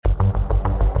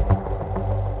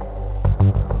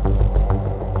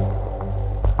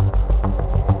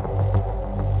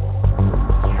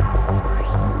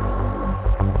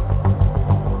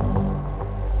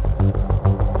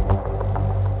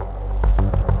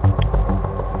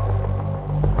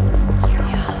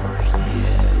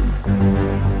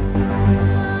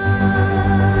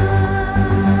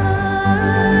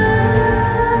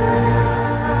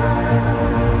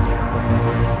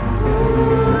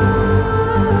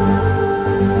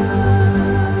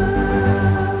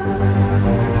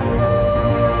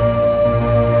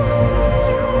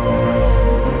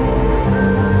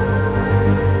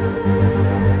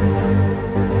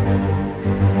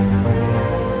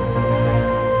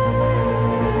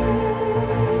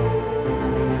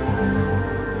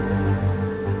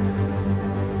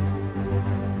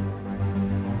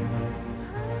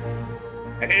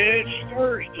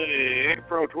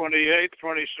April 28th,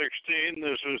 2016.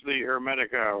 This is the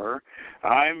Hermetic Hour.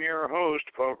 I'm your host,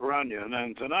 Poke Runyon,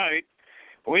 and tonight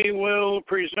we will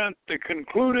present the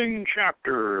concluding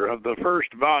chapter of the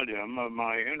first volume of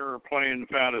my interplane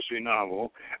fantasy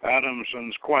novel,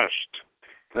 Adamson's Quest.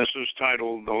 This is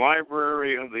titled The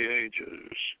Library of the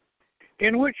Ages,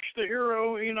 in which the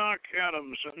hero Enoch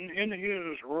Adamson, in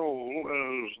his role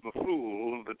as the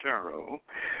Fool of the Tarot,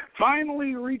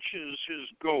 finally reaches his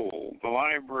goal, the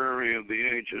Library of the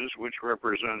Ages, which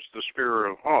represents the Sphere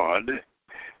of Hod,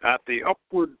 at the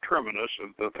upward terminus of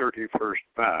the 31st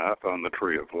path on the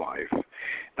Tree of Life.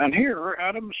 And here,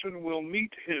 Adamson will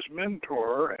meet his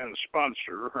mentor and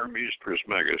sponsor, Hermes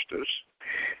Trismegistus,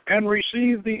 and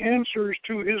receive the answers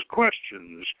to his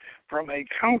questions from a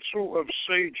council of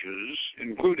sages,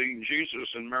 including Jesus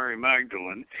and Mary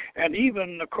Magdalene, and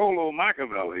even Niccolo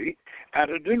Machiavelli, at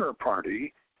a dinner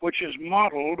party, which is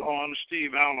modeled on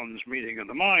Steve Allen's Meeting of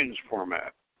the Minds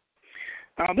format.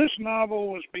 Now, this novel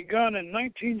was begun in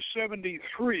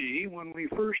 1973 when we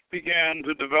first began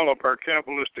to develop our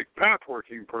Kabbalistic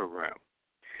pathworking program.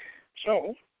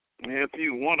 So, if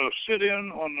you want to sit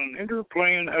in on an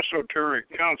interplane esoteric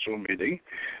council meeting,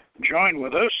 join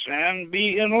with us and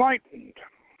be enlightened.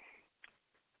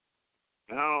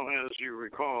 Now, as you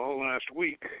recall, last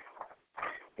week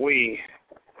we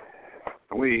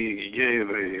gave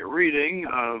a reading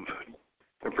of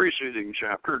the preceding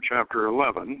chapter, chapter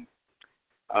 11.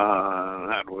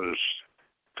 That was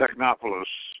Technopolis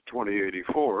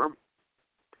 2084,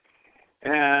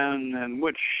 and in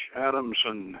which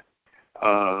Adamson,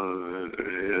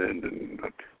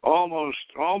 almost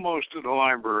to the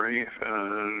library,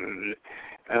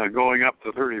 going up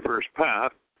the 31st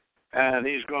path, and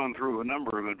he's gone through a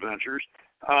number of adventures,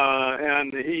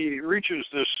 and he reaches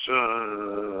this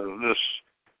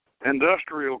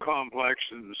industrial complex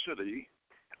in the city,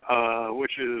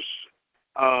 which is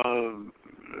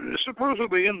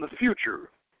supposedly in the future.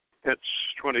 It's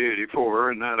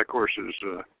 2084, and that, of course, is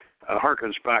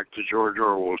harkens back to George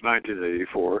Orwell's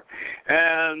 1984.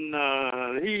 And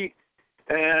he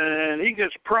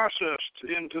gets processed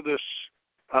into this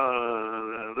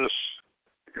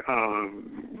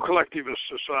collectivist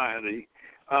society,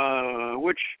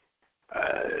 which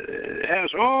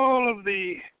has all of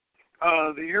the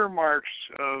earmarks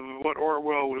of what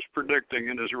Orwell was predicting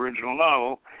in his original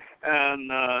novel, and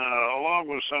along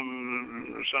with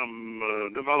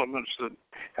some developments that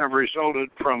have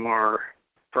resulted from our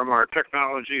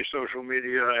technology, social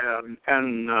media,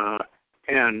 and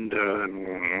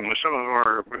some of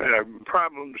our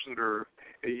problems that are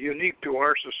unique to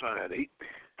our society.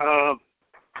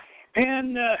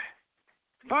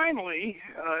 Finally,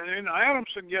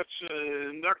 Adamson gets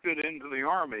inducted into the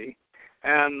Army,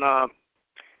 and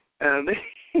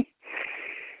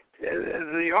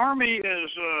the Army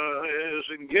is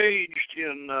engaged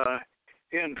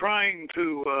in trying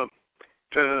to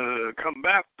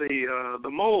combat the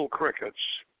mole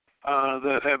crickets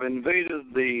that have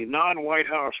invaded the non-White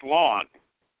House lawn.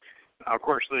 Now, of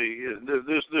course,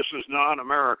 this is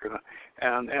non-America,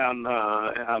 and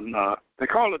they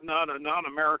call it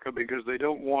non-America because they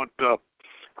don't want the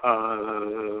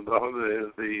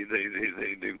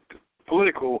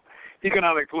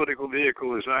economic political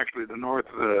vehicle is actually the North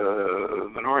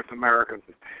American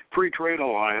Free Trade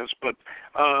Alliance, but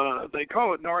they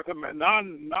call it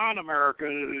non-America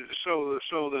so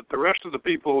that the rest of the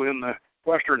people in the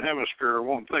Western Hemisphere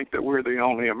won't think that we're the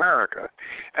only America,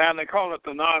 and they call it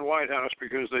the non-White House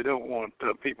because they don't want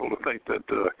people to think that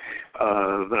the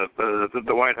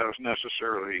White House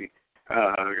necessarily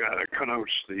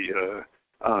connotes the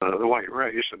white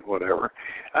race and whatever,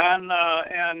 and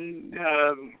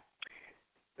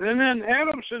then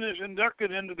Adamson is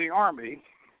inducted into the Army,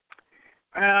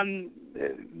 and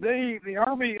the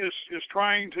Army is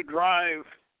trying to drive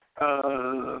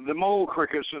the mole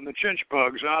crickets and the chinch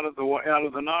bugs out of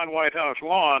the non-White House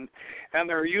lawn, and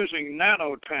they're using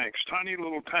nano tanks, tiny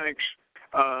little tanks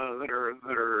that are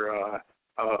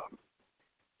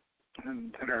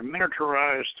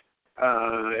miniaturized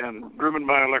and driven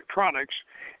by electronics,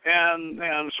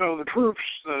 and so the troops,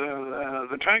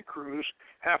 the tank crews,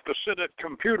 have to sit at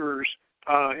computers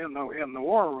in the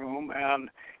war room and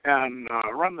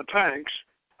run the tanks.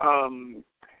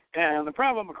 And the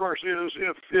problem, of course, is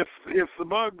if the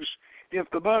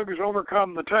bugs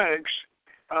overcome the tanks,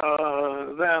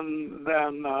 then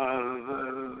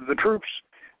the troops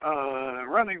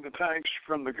running the tanks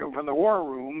from the war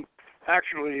room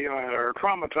actually are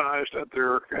traumatized at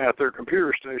their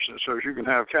computer stations, so you can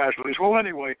have casualties. Well,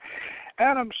 anyway,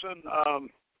 Adamson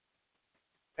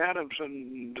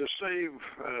Adamson to save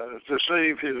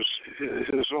his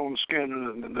own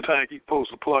skin in the tank. He pulls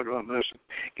the plug on this,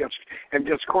 and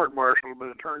gets court-martialed. But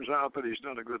it turns out that he's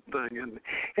done a good thing,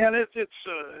 and it's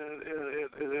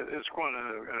quite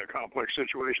a complex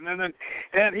situation. And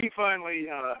he finally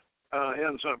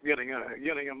ends up getting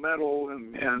a medal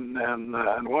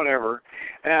and whatever,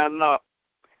 and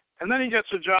then he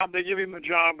gets a job. They give him a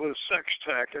job with Sex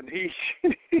Tech, and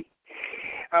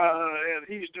and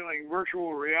he's doing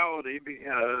virtual reality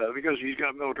because he's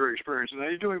got military experience. And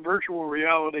he's doing virtual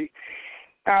reality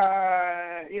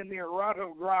in the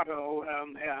Erato Grotto,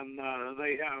 and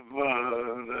they have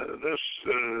this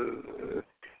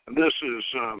is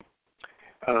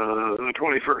the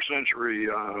 21st century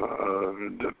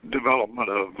development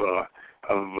of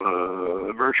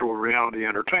virtual reality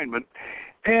entertainment,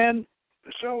 and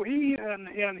so he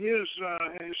and his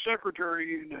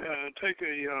secretary take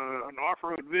an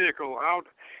off-road vehicle out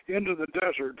into the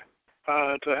desert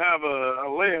to have a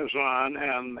liaison,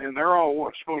 and they're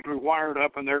all supposed to be wired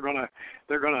up, and they're gonna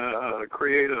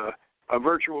create a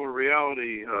virtual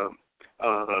reality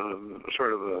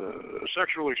sort of a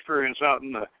sexual experience out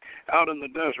in the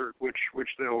desert, which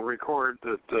they'll record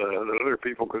that other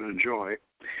people can enjoy,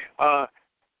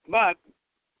 but.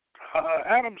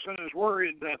 Adamson is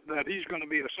worried that he's going to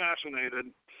be assassinated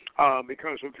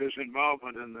because of his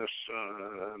involvement in this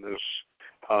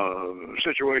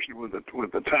situation with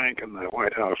the tank and the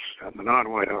White House and the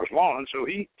non-White House lawn. So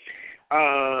he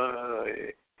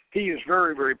is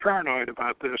very, very paranoid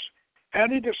about this, and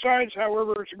he decides,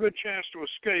 however, it's a good chance to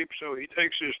escape. So he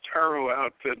takes his Taro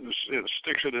outfit and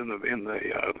sticks it in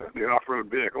the off-road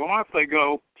vehicle, and off they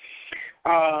go.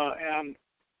 And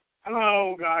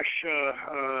oh gosh,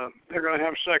 they're going to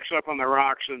have sex up on the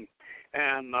rocks, and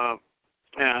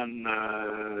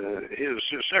his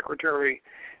secretary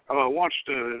wants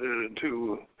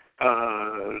to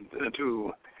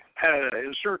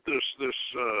insert this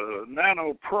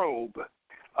nano probe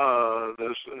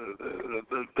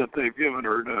that they've given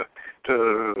her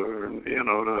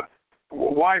to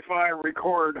Wi-Fi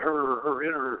record her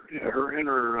inner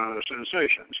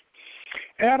sensations.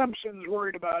 Adamson's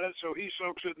worried about it, so he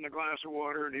soaks it in a glass of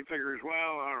water, and he figures,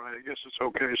 well, all right, I guess it's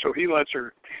okay. So he lets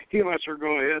her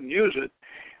go ahead and use it,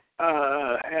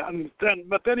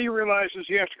 but then he realizes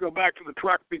he has to go back to the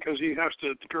truck because he has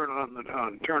to turn on the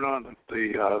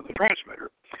transmitter.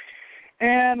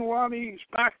 And while he's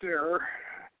back there,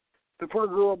 the poor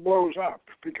girl blows up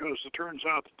because it turns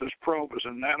out that this probe is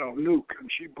a nano nuke, and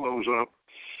she blows up.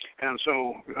 And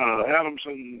so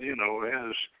Adamson,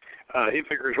 he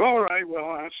figures, all right,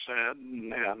 well, that's sad,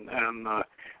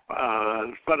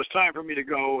 but it's time for me to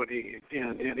go, and he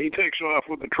takes off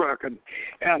with the truck and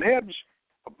heads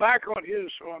back on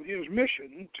his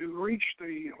mission to reach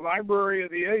the Library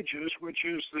of the Ages, which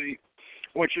is the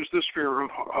sphere of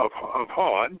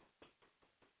Hod,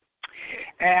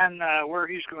 and where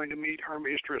he's going to meet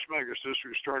Hermes Trismegistus,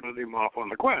 who started him off on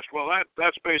the quest. Well,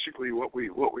 that's basically what we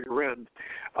read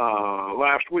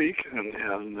last week,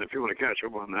 and if you want to catch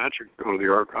up on that, you can go to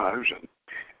the archives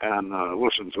and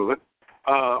listen to it,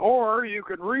 or you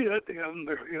can read it in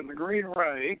the Green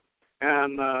Ray,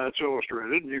 and it's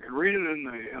illustrated, and you can read it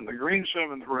in the Green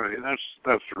Seventh Ray.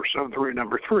 That's for Seventh Ray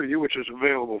number 3, which is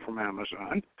available from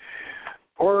Amazon.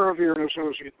 Or if you're an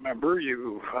associate member,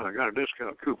 you've got a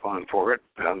discount coupon for it.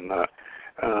 And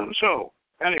so,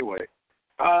 anyway,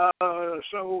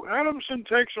 so Adamson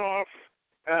takes off,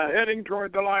 heading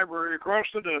toward the library across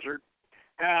the desert,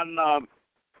 and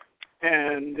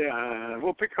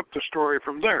we'll pick up the story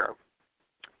from there.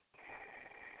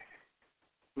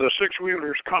 The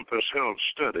six-wheeler's compass held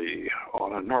steady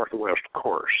on a northwest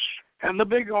course, and the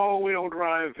big all-wheel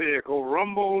drive vehicle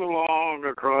rumbled along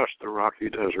across the rocky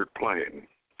desert plain.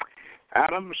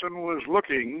 Adamson was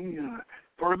looking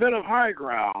for a bit of high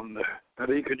ground that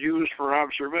he could use for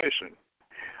observation.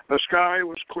 The sky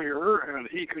was clear, and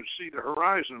he could see the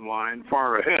horizon line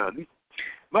far ahead,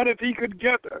 but if he could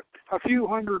get a few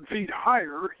hundred feet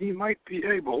higher, he might be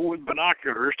able, with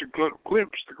binoculars, to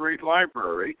glimpse the great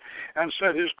library and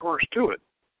set his course to it.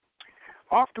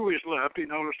 Off to his left, he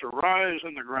noticed a rise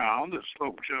in the ground that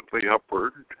sloped gently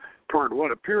upward toward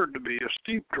what appeared to be a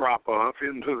steep drop-off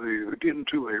into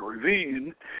a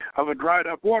ravine of a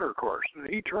dried-up watercourse. And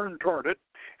he turned toward it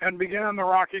and began the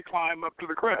rocky climb up to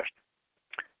the crest.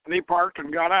 And he parked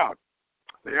and got out.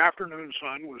 The afternoon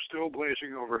sun was still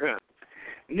blazing overhead.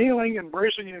 Kneeling and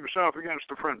bracing himself against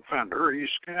the front fender, he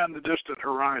scanned the distant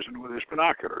horizon with his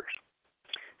binoculars.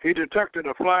 He detected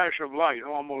a flash of light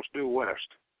almost due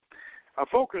west. A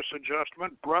focus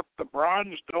adjustment brought the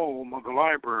bronze dome of the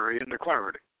library into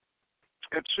clarity.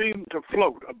 It seemed to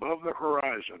float above the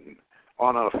horizon,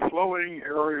 on a flowing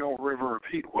aerial river of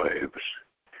heat waves.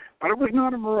 But it was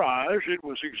not a mirage. It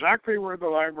was exactly where the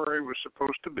library was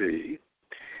supposed to be,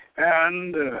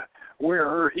 and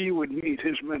where he would meet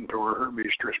his mentor,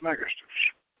 Hermes Trismegistus.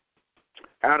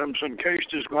 Adamson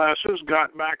cased his glasses,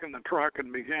 got back in the truck,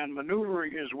 and began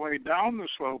maneuvering his way down the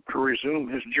slope to resume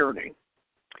his journey.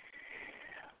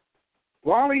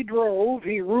 While he drove,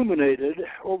 he ruminated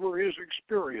over his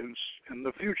experience in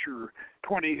the future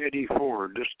 2084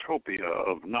 dystopia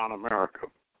of non-America.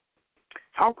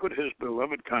 How could his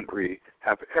beloved country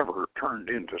have ever turned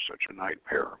into such a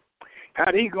nightmare?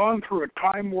 Had he gone through a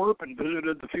time warp and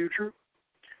visited the future?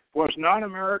 Was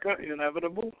non-America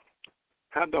inevitable?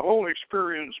 Had the whole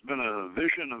experience been a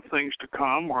vision of things to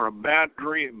come or a bad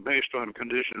dream based on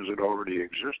conditions that already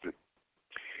existed?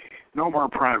 No more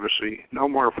privacy, no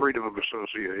more freedom of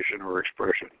association or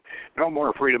expression, no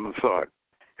more freedom of thought.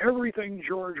 Everything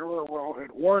George Orwell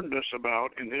had warned us about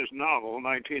in his novel,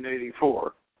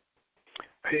 1984.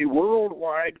 A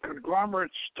worldwide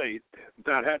conglomerate state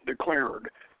that had declared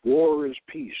war is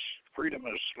peace, freedom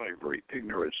is slavery,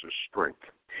 ignorance is strength,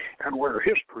 and where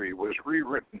history was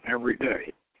rewritten every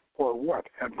day for what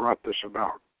had brought this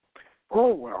about.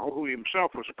 Orwell, who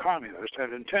himself was a communist,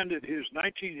 had intended his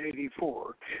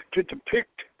 1984 to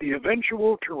depict the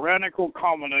eventual tyrannical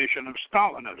culmination of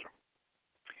Stalinism.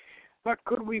 But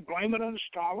could we blame it on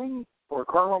Stalin or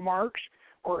Karl Marx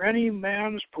or any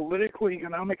man's political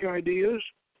economic ideas?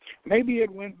 Maybe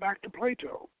it went back to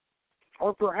Plato.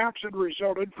 Or perhaps it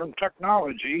resulted from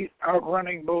technology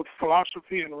outrunning both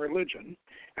philosophy and religion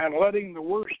and letting the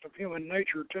worst of human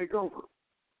nature take over.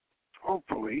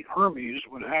 Hopefully, Hermes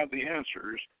would have the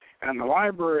answers, and the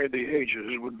Library of the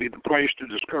Ages would be the place to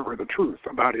discover the truth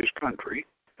about his country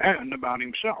and about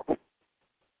himself.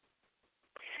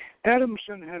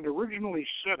 Adamson had originally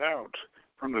set out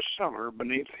from the cellar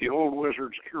beneath the old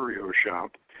wizard's curio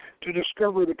shop to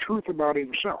discover the truth about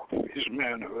himself, his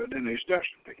manhood, and his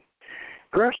destiny.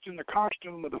 Dressed in the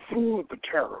costume of the Fool of the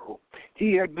Tarot,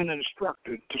 he had been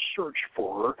instructed to search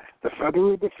for the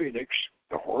feather of the phoenix,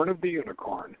 the horn of the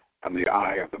unicorn, and the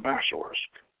eye of the basilisk.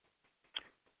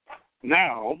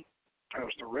 Now, as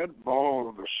the red ball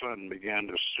of the sun began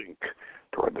to sink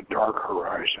toward the dark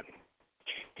horizon,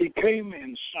 he came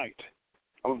in sight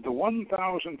of the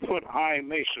 1,000-foot-high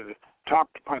mesa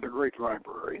topped by the great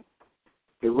library.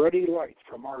 The ruddy light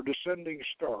from our descending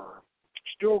star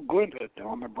still glinted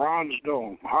on the bronze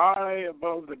dome high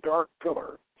above the dark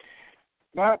pillar.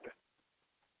 That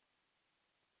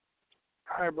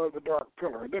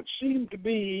seemed to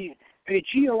be a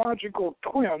geological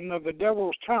twin of the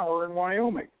Devil's Tower in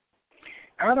Wyoming.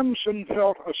 Adamson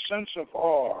felt a sense of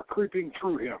awe creeping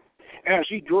through him as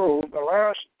he drove the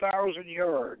last 1,000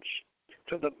 yards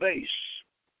to the base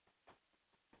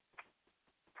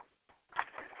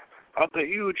of the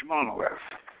huge monolith.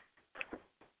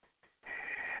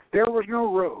 There was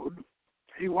no road.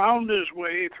 He wound his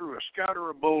way through a scatter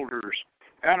of boulders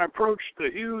and approached the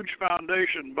huge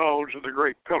foundation bulge of the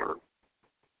great pillar.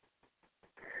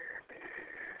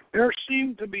 There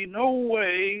seemed to be no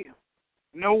way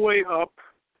up,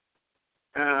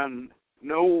 and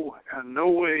no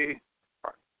way.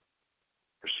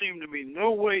 There seemed to be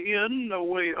no way in, no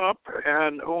way up,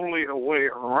 and only a way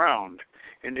around.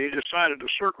 And he decided to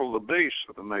circle the base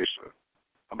of the mesa,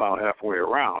 about halfway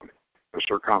around the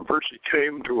circumference. He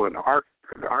came to an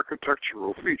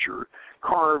architectural feature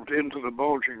carved into the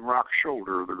bulging rock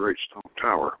shoulder of the great stone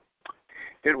tower.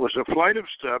 It was a flight of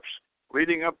steps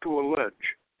leading up to a ledge,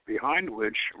 behind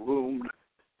which loomed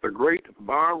the great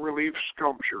bas-relief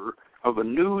sculpture of a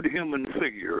nude human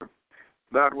figure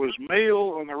that was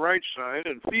male on the right side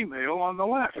and female on the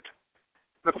left.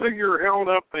 The figure held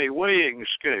up a weighing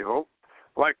scale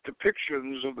like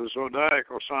depictions of the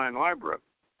zodiacal sign Libra.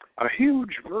 A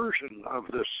huge version of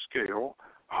this scale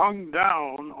hung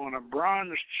down on a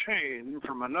bronze chain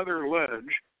from another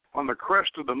ledge on the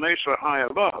crest of the mesa high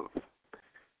above.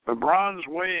 The bronze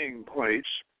weighing plates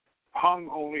hung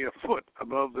only a foot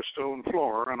above the stone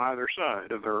floor on either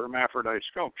side of the hermaphrodite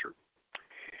sculpture.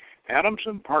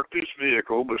 Adamson parked his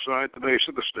vehicle beside the base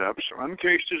of the steps,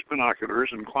 uncased his binoculars,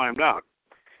 and climbed out.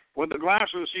 With the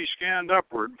glasses, he scanned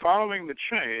upward, following the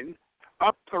chain,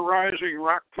 up the rising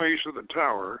rock face of the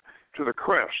tower to the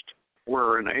crest,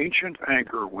 where an ancient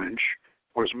anchor winch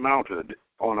was mounted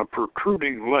on a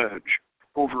protruding ledge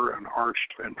over an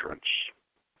arched entrance.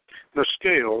 The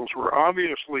scales were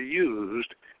obviously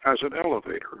used as an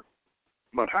elevator.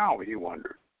 But how, he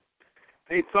wondered.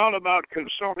 He thought about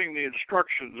consulting the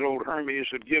instructions old Hermes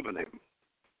had given him,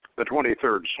 the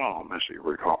 23rd Psalm, as he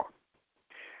recalled.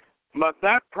 But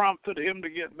that prompted him to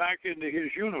get back into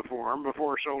his uniform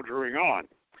before soldiering on.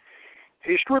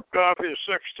 He stripped off his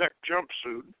Sex-Tech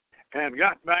jumpsuit and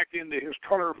got back into his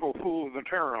colorful Fool of the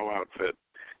Tarot outfit,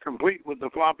 complete with the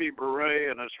floppy beret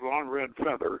and its long red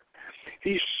feather.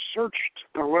 He searched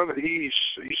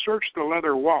the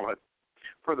leather wallet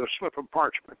for the slip of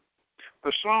parchment.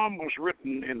 The psalm was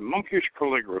written in monkish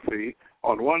calligraphy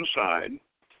on one side,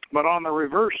 but on the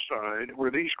reverse side were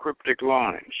these cryptic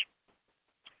lines.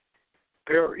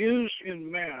 There is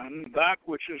in man that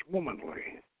which is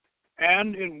womanly,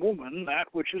 and in woman that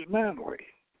which is manly.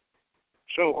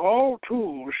 So all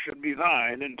tools should be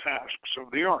thine in tasks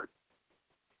of the art.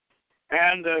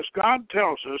 And as God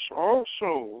tells us, all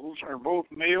souls are both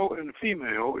male and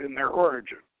female in their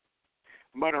origin,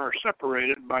 but are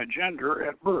separated by gender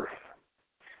at birth,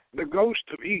 the ghost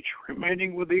of each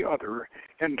remaining with the other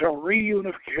until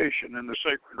reunification in the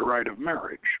sacred rite of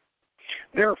marriage.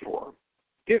 Therefore,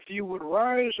 if you would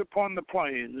rise upon the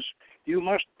plains, you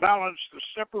must balance the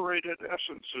separated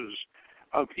essences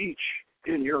of each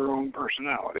in your own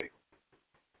personality.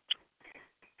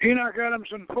 Enoch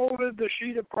Adamson folded the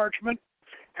sheet of parchment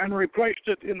and replaced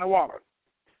it in the wallet.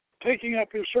 Taking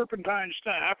up his serpentine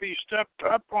staff, he stepped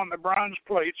up on the bronze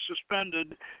plate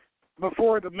suspended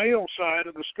before the male side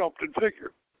of the sculpted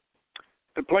figure.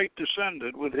 The plate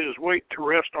descended with his weight to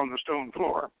rest on the stone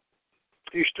floor.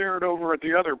 He stared over at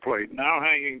the other plate, now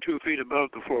hanging 2 feet above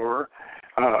the floor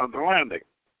of the landing.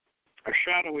 A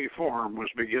shadowy form was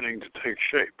beginning to take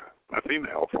shape, a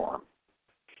female form.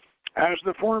 As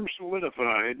the form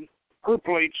solidified, her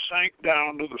plate sank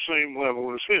down to the same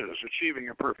level as his, achieving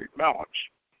a perfect balance.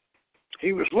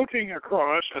 He was looking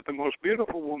across at the most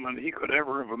beautiful woman he could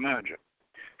ever have imagined.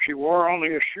 She wore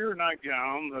only a sheer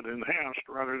nightgown that enhanced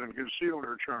rather than concealed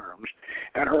her charms,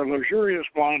 and her luxurious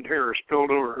blonde hair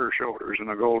spilled over her shoulders in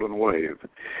a golden wave,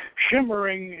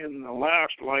 shimmering in the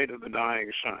last light of the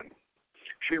dying sun.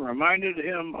 She reminded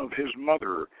him of his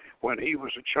mother when he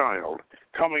was a child,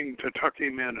 coming to tuck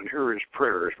him in and hear his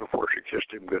prayers before she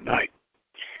kissed him goodnight.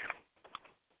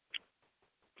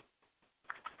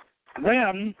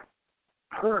 Then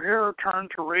her hair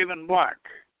turned to raven black,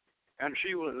 and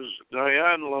she was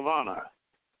Diane Lavana,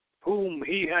 whom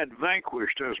he had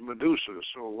vanquished as Medusa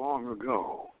so long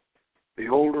ago, the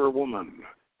older woman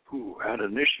who had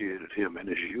initiated him in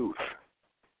his youth.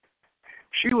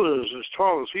 She was as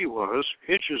tall as he was,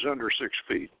 inches under 6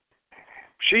 feet.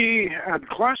 She had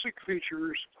classic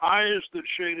features, eyes that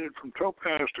shaded from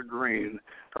topaz to green,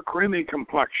 a creamy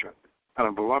complexion, and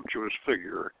a voluptuous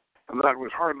figure, and that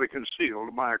was hardly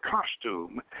concealed by a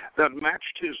costume that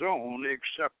matched his own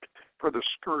except for the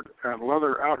skirt and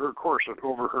leather outer corset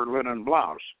over her linen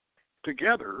blouse.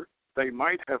 Together, they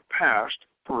might have passed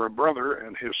for a brother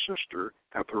and his sister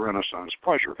at the Renaissance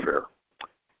pleasure fair.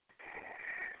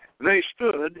 They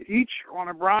stood, each on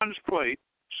a bronze plate,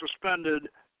 suspended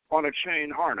on a chain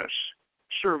harness,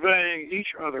 surveying each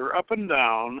other up and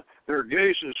down, their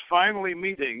gazes finally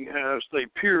meeting as they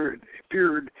peered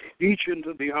each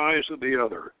into the eyes of the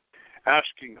other,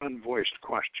 asking unvoiced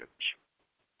questions.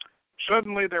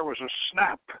 Suddenly there was a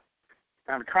snap,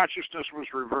 and consciousness was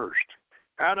reversed.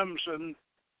 Adamson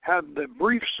had the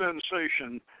brief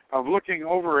sensation of looking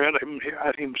over at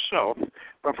himself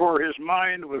before his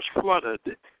mind was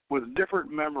flooded with different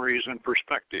memories and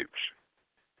perspectives.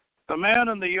 The man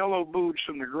in the yellow boots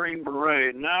and the green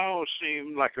beret now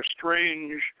seemed like a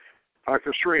stranger,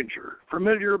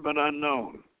 familiar but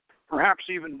unknown, perhaps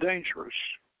even dangerous.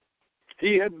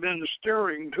 He had been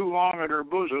staring too long at her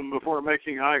bosom before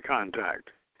making eye contact.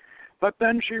 But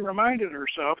then she reminded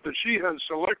herself that she had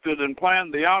selected and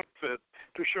planned the outfit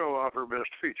to show off her best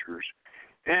features.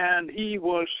 And he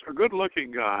was a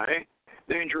good-looking guy,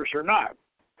 dangerous or not,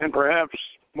 and perhaps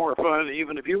more fun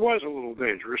even if he was a little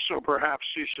dangerous, so perhaps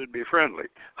she should be friendly.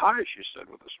 Hi, she said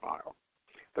with a smile.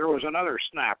 There was another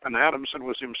snap, and Adamson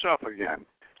was himself again.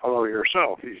 Hello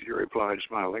yourself, he replied,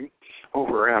 smiling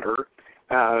over at her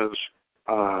as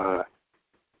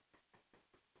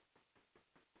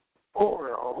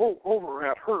over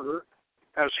at her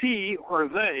as he or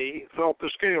they felt the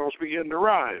scales begin to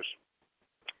rise.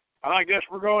 I guess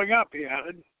we're going up, he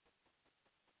added.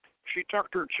 She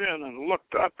tucked her chin and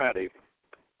looked up at him.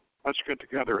 Let's get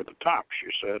together at the top,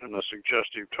 she said in a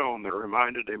suggestive tone that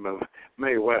reminded him of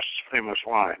Mae West's famous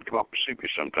line, come up and see me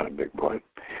sometime, big boy.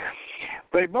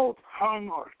 They both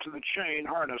hung to the chain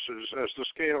harnesses as the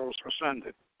scales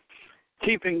ascended,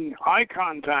 keeping eye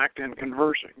contact and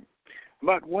conversing.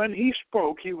 But when he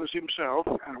spoke, he was himself,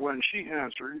 and when she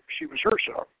answered, she was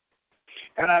herself.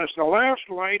 And as the last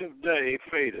light of day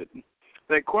faded,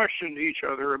 they questioned each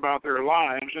other about their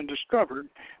lives and discovered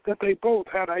that they both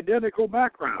had identical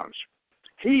backgrounds.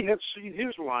 He had seen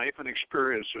his life and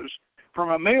experiences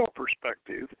from a male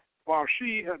perspective, while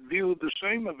she had viewed the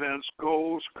same events,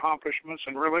 goals, accomplishments,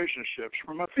 and relationships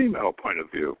from a female point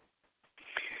of view.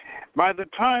 By the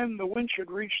time the winch had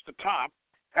reached the top,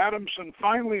 Adamson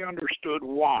finally understood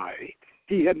why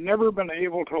he had never been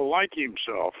able to like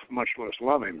himself, much less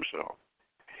love himself.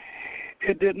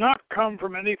 It did not come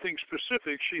from anything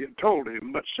specific she had told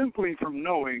him, but simply from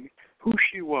knowing who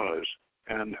she was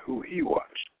and who he was.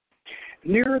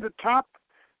 Near the top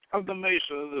of the mesa,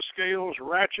 the scales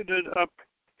ratcheted up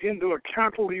into a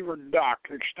cantilevered dock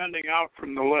extending out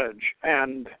from the ledge,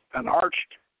 and an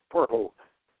arched portal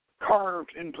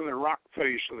carved into the rock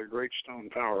face of the great stone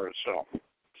tower itself.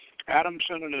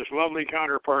 Adamson and his lovely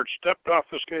counterpart stepped off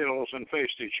the scales and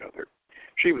faced each other.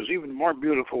 She was even more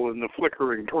beautiful in the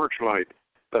flickering torchlight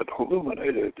that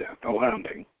illuminated the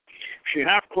landing. She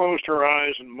half closed her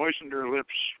eyes and moistened her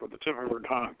lips with the tip of her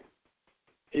tongue.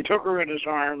 He took her in his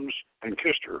arms and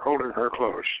kissed her, holding her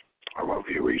close. "I love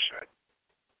you," he said.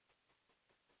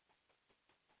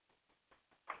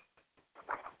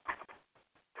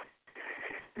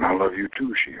 "I love you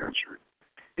too," she answered.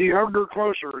 He hugged her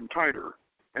closer and tighter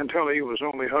until he was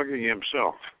only hugging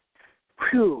himself.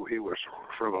 Phew, he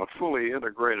whistled, from a fully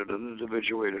integrated and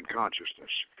individuated consciousness.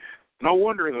 No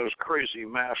wonder those crazy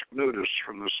masked nudists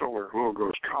from the Solar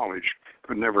Logos College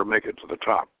could never make it to the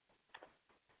top.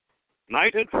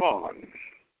 Night had fallen.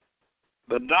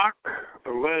 The dock,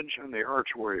 the ledge, and the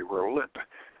archway were lit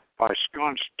by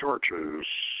sconced torches.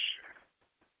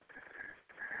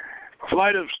 A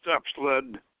flight of steps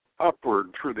led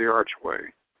upward through the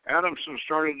archway. Adamson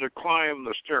started to climb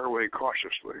the stairway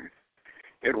cautiously.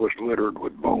 It was littered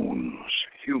with bones,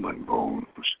 human bones,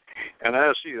 and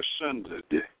as he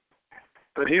ascended,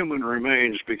 the human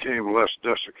remains became less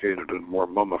desiccated and more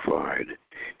mummified.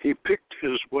 He picked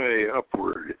his way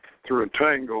upward through a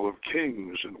tangle of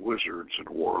kings and wizards and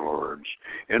warlords,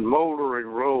 in moldering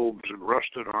robes and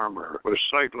rusted armor, with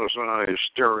sightless eyes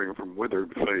staring from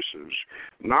withered faces,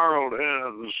 gnarled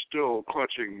hands still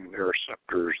clutching their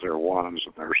scepters, their wands,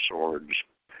 and their swords.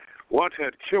 What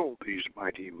had killed these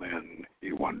mighty men,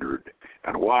 he wondered,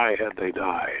 and why had they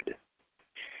died?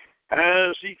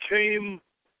 As he came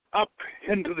up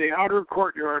into the outer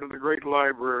courtyard of the great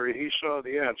library, he saw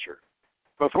the answer.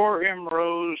 Before him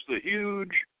rose the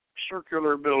huge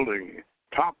circular building,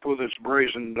 topped with its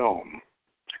brazen dome.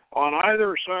 On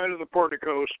either side of the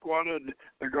portico squatted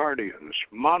the guardians,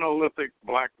 monolithic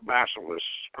black basilisks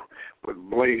with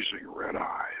blazing red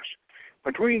eyes.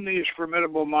 Between these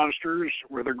formidable monsters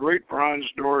were the great bronze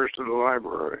doors to the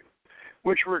library,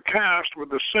 which were cast with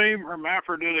the same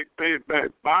hermaphroditic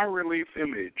bas-relief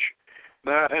image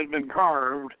that had been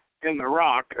carved in the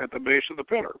rock at the base of the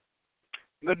pillar.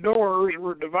 The doors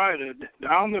were divided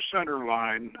down the center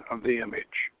line of the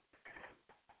image.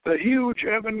 The huge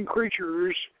ebon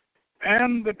creatures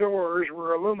and the doors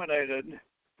were illuminated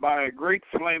by great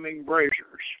flaming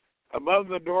braziers. Above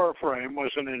the door frame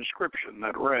was an inscription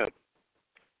that read,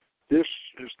 "This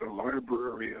is the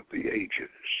library of the ages.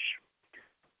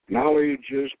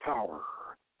 Knowledge is power.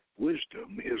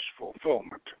 Wisdom is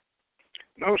fulfillment."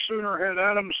 No sooner had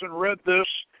Adamson read this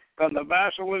than the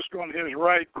basilisk on his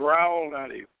right growled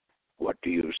at him. "What do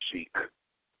you seek?"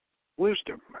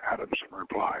 "Wisdom," Adamson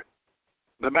replied.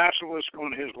 The basilisk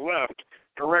on his left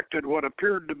directed what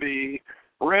appeared to be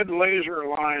red laser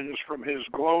lines from his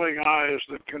glowing eyes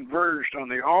that converged on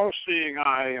the all-seeing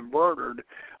eye embroidered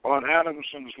on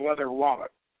Adamson's leather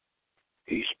wallet.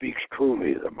 "He speaks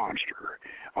truly," the monster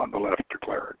on the left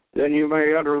declared. "Then you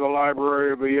may enter the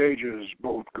library of the ages,"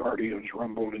 both guardians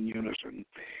rumbled in unison,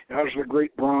 as the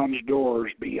great bronze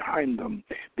doors behind them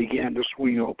began to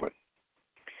swing open.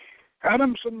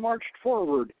 Adamson marched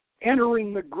forward,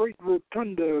 entering the great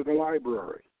rotunda of the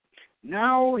library.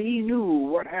 Now he knew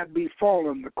what had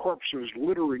befallen the corpses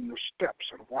littering the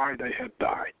steps and why they had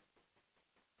died.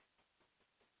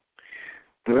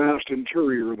 The vast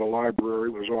interior of the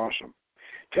library was awesome.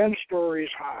 10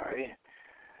 stories high,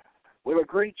 with a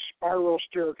great spiral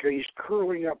staircase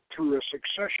curling up through a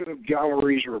succession of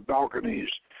galleries or balconies,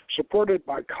 supported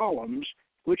by columns,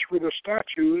 which were the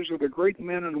statues of the great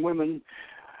men and women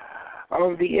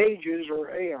of the ages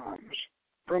or aeons,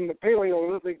 from the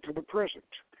Paleolithic to the present,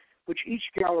 which each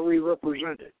gallery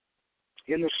represented.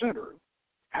 In the center,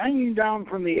 hanging down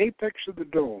from the apex of the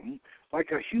dome,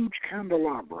 like a huge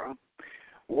candelabra,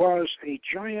 was a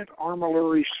giant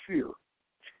armillary sphere.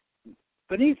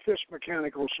 Beneath this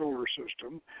mechanical solar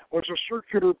system was a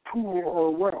circular pool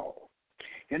or well,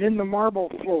 and in the marble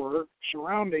floor it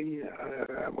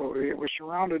was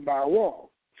surrounded by a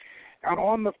wall. And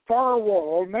on the far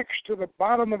wall, next to the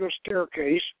bottom of the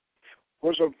staircase,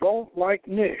 was a vault-like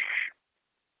niche.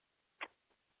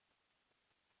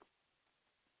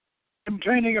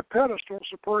 containing a pedestal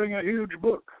supporting a huge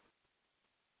book.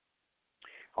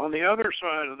 On the other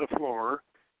side of the floor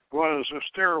was a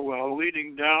stairwell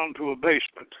leading down to a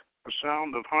basement. The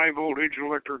sound of high-voltage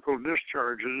electrical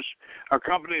discharges,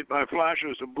 accompanied by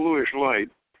flashes of bluish light,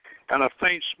 and a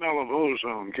faint smell of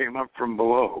ozone came up from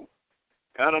below.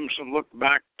 Adamson looked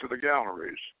back to the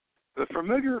galleries. The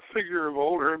familiar figure of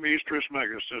old Hermes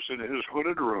Trismegistus in his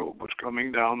hooded robe was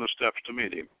coming down the steps to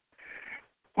meet him.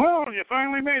 "Well, you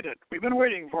finally made it. We've been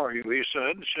waiting for you," he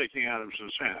said, shaking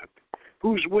Adamson's hand.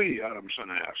 "Who's we?" Adamson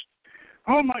asked.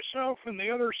 "Oh, myself and the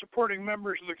other supporting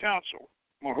members of the council."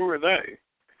 "Well, who are they?"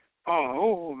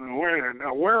 "Oh,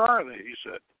 where are they?" he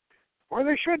said. "Where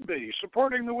they should be,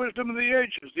 supporting the wisdom of the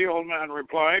ages," the old man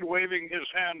replied, waving his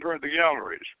hand toward the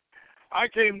galleries. "I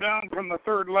came down from the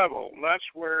third level. That's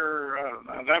where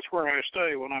I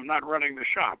stay when I'm not running the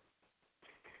shop."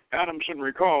 Adamson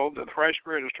recalled that thrice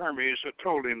greatest Hermes had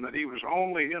told him that he was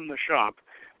only in the shop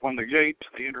when the gate to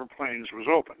the interplanes was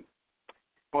open.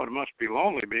 Well, it must be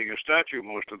lonely being a statue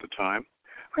most of the time.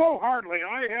 "Oh, hardly.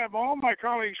 I have all my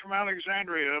colleagues from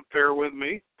Alexandria up there with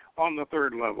me on the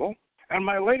third level, and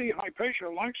my lady Hypatia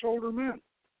likes older men.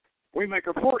 We make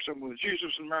a foursome with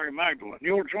Jesus and Mary Magdalene.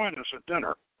 You'll join us at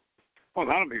dinner." "Well,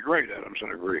 that'll be great,"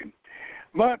 Adamson agreed.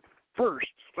 "But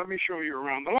first, let me show you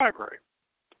around the library."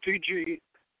 T.G.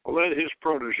 led his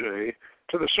protege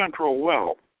to the central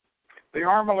well. The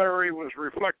armillary was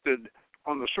reflected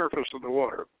on the surface of the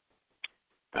water.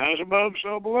 "As above,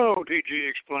 so below," T.G.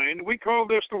 explained. "We call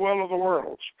this the Well of the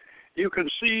Worlds. You can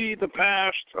see the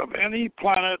past of any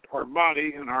planet or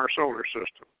body in our solar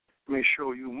system. Let me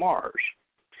show you Mars."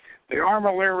 The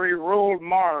armillary rolled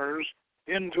Mars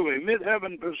into a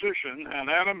mid-heaven position, and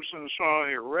Adamson saw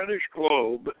a reddish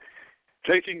globe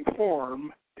taking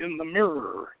form in the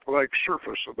mirror-like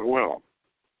surface of the well.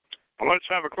 "Well, let's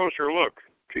have a closer look,"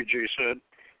 T.G. said,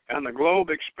 and the globe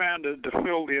expanded to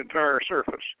fill the entire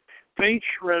surface. Faint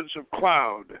shreds of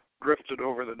cloud drifted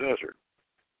over the desert.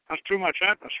 "That's too much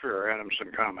atmosphere,"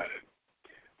 Adamson commented.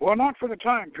 "Well, not for the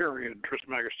time period,"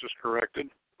 Trismegistus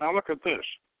corrected. "Now look at this."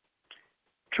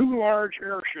 Two large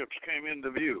airships came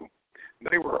into view.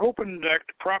 They were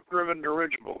open-decked, prop-driven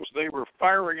dirigibles. They were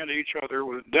firing at each other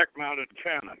with deck-mounted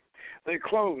cannon. They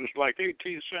closed like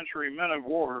 18th century men of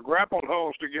war, grappled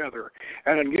hulls together,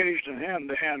 and engaged in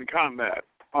hand-to-hand combat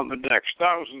on the decks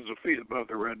thousands of feet above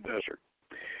the red desert.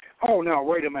 "Oh, now,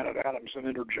 wait a minute," Adamson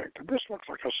interjected. "This looks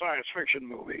like a science fiction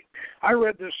movie. I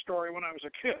read this story when I was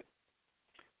a kid."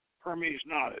 Hermes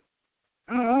nodded.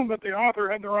 "Oh, but the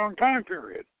author had the wrong time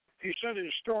period. He set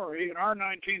his story in our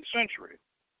 19th century.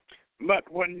 But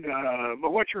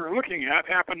what you're looking at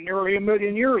happened nearly 1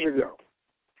 million years ago."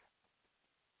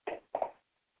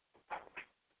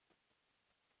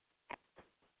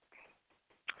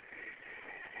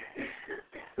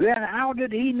 "Then how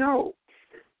did he know?"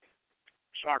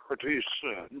 Socrates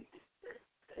said,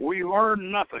 "We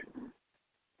learn nothing.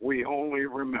 We only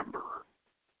remember."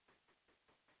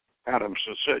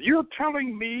 Adamson said, "You're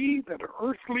telling me that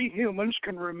earthly humans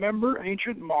can remember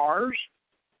ancient Mars?"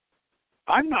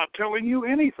 "I'm not telling you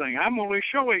anything. I'm only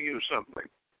showing you something."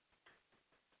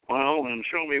 "Well, then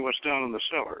show me what's down in the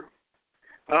cellar."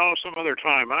 "Oh, some other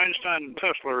time. Einstein and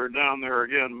Tesla are down there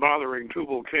again bothering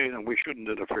Tubal-Cain, and we shouldn't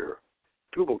interfere."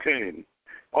 "Tubal-Cain?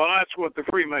 Well, that's what the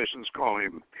Freemasons call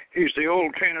him. He's the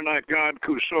old Canaanite god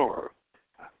Kusor.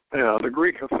 Yeah, the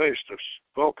Greek Hephaestus,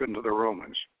 Vulcan to the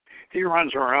Romans. He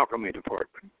runs our alchemy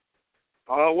department."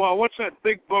 Well, what's that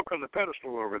big book on the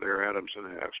pedestal over there?"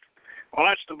 Adamson asked. "Well,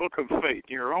 that's the Book of Fate.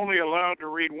 You're only allowed to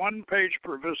read 1 page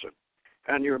per visit,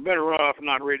 and you're better off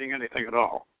not reading anything at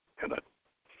all in it."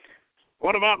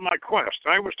 "What about my quest?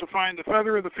 I was to find the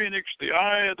feather of the phoenix, the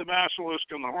eye of the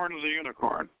basilisk, and the horn of the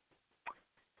unicorn."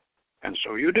 "And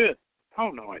so you did." "Oh,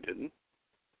 no, I didn't."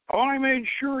 "Oh, I made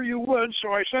sure you would,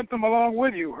 so I sent them along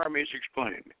with you," Hermes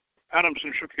explained.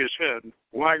 Adamson shook his head,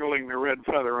 waggling the red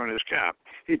feather on his cap.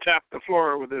 He tapped the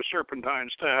floor with his serpentine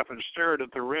staff and stared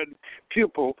at the red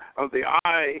pupil of the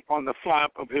eye on the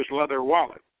flap of his leather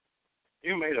wallet.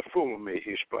 "You made a fool of me,"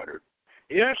 he sputtered.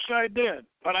 "Yes, I did,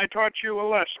 but I taught you a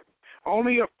lesson.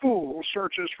 Only a fool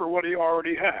searches for what he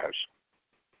already has."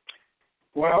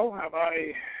 "Well, have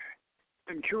I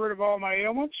been cured of all my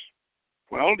ailments?"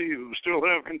 "Well, do you still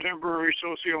have contemporary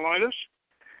sociolitis?"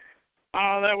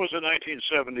 That was a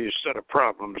 1970s set of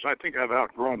problems. I think I've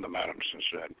outgrown them," Adamson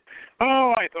said.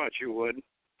 "Oh, I thought you would.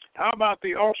 How about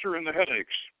the ulcer and the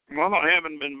headaches?" "Well, I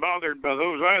haven't been bothered by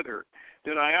those either.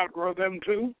 Did I outgrow them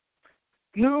too?"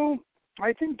 "No,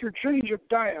 I think your change of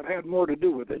diet had more to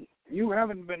do with it. You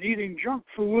haven't been eating junk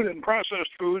food and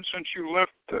processed food since you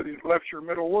left your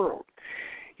middle world.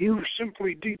 You've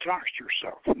simply detoxed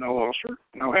yourself. No ulcer,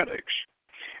 no headaches.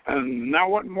 And now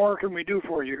what more can we do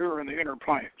for you here in the inner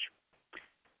planes?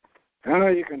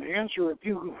 You can answer a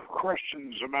few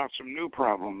questions about some new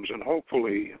problems and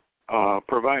hopefully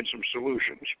provide some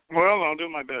solutions. Well, I'll do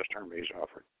my best, Hermes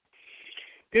offered.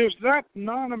 Is that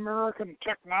non-American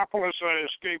technopolis I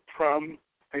escaped from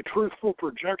a truthful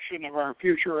projection of our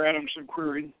future, Adamson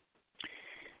queried.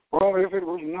 Well, if it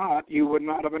was not, you would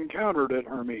not have encountered it,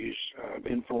 Hermes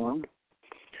informed.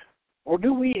 Well,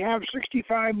 do we have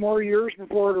 65 more years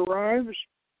before it arrives?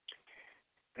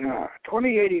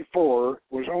 2084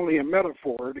 was only a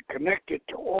metaphor to connect it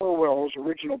to Orwell's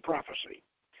original prophecy,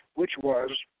 which was,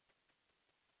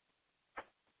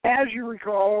 as you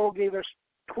recall, gave us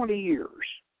 20 years.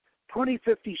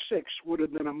 2056 would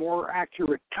have been a more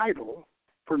accurate title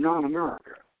for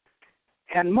non-America.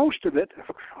 And most of it,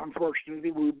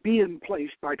 unfortunately, would be in place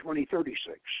by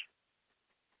 2036.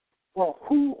 Well,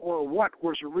 who or what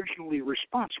was originally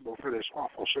responsible for this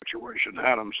awful situation,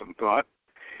 Adamson thought.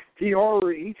 He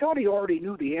thought he already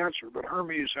knew the answer, but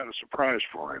Hermes had a surprise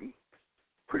for him.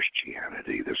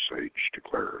 Christianity, the sage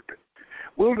declared.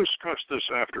 We'll discuss this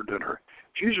after dinner.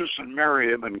 Jesus and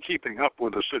Mary have been keeping up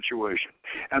with the situation,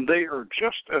 and they are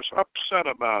just as upset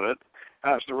about it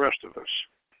as the rest of us.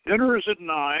 Dinner is at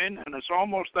 9, and it's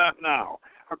almost that now.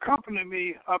 Accompany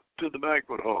me up to the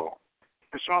banquet hall.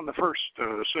 It's on the first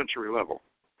century level.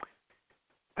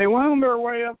 They wound their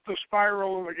way up the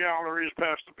spiral of the galleries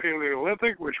past the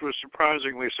Paleolithic, which was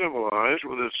surprisingly civilized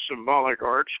with its symbolic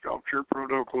art, sculpture,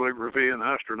 proto-calligraphy, and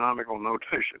astronomical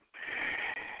notation.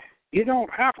 You don't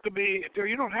have to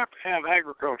have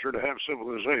agriculture to have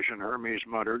civilization, Hermes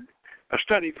muttered. A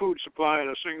steady food supply at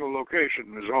a single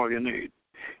location is all you need.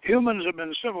 Humans have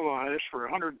been civilized for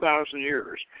 100,000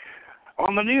 years.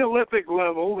 On the Neolithic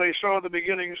level, they saw the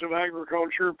beginnings of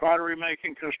agriculture, pottery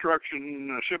making,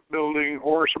 construction, shipbuilding,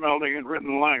 ore smelting, and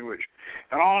written language,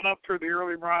 and on up through the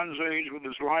early Bronze Age with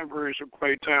its libraries of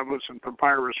clay tablets and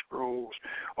papyrus scrolls,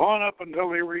 on up until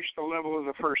they reached the level of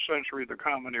the first century, the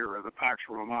Common Era, the Pax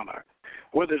Romana,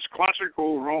 with its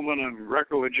classical Roman and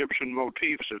Greco-Egyptian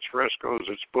motifs, its frescoes,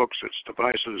 its books, its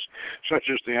devices, such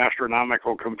as the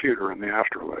astronomical computer and the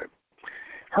astrolabe.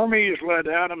 Hermes led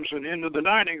Adamson into the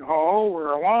dining hall, where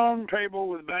a long table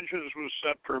with benches was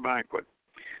set for a banquet.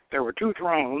 There were 2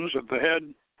 thrones at the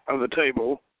head of the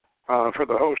table for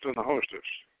the host and the hostess.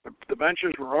 The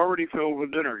benches were already filled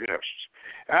with dinner guests.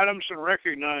 Adamson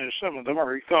recognized some of them,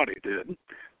 or he thought he did.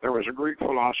 There was a Greek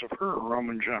philosopher, a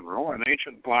Roman general, an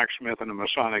ancient blacksmith in a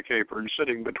Masonic apron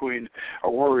sitting between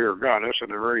a warrior goddess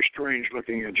and a very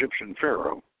strange-looking Egyptian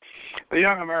pharaoh. The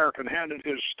young American handed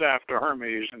his staff to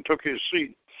Hermes and took his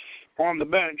seat on the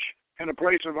bench in a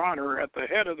place of honor at the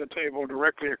head of the table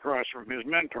directly across from his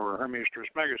mentor. Hermes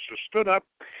Trismegistus stood up,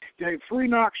 gave 3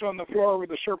 knocks on the floor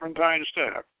with a serpentine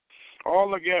staff. All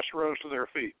the guests rose to their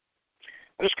feet.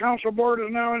 This council board is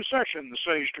now in session, the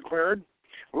sage declared.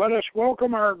 Let us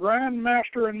welcome our Grand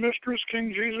Master and Mistress,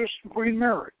 King Jesus and Queen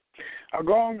Mary. A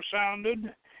gong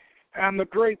sounded, and the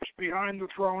drapes behind the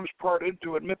thrones parted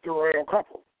to admit the royal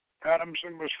couple.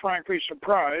 Adamson was frankly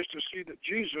surprised to see that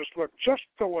Jesus looked just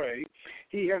the way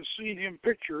he had seen him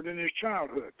pictured in his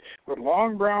childhood, with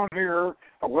long brown hair,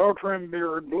 a well-trimmed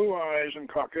beard, blue eyes, and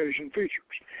Caucasian features.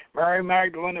 Mary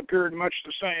Magdalene appeared much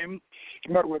the same,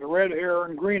 but with red hair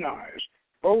and green eyes.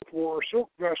 Both wore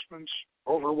silk vestments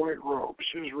over white robes,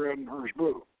 his red and hers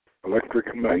blue. Electric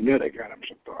and magnetic,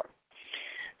 Adamson thought.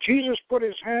 Jesus put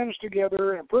his hands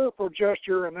together in a prayerful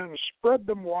gesture and then spread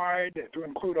them wide to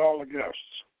include all the guests.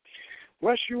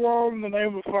 Bless you all in the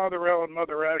name of Father El and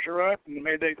Mother Asherat, and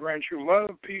may they grant you love,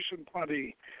 peace, and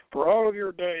plenty for all of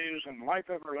your days and life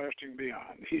everlasting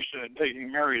beyond, he said,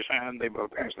 taking Mary's hand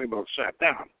as they both sat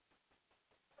down.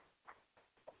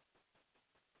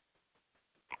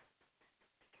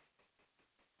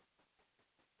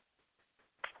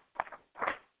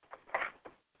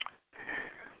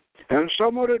 And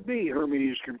so would it be,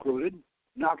 Hermes concluded,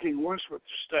 knocking once with the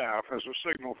staff as a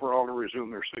signal for all to resume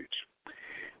their seats.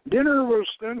 Dinner was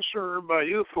then served by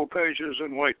youthful pages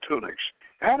in white tunics.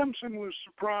 Adamson was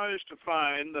surprised to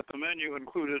find that the menu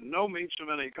included no meats of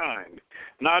any kind,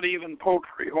 not even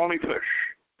poultry, only fish.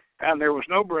 And there was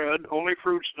no bread, only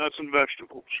fruits, nuts, and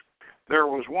vegetables. There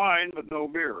was wine, but no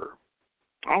beer.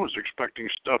 I was expecting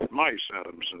stuffed mice,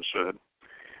 Adamson said.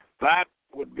 That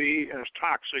would be as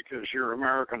toxic as your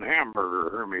American hamburger,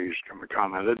 Hermes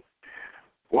commented.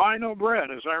 Why no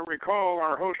bread? As I recall,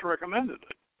 our host recommended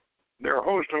it. Their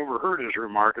host overheard his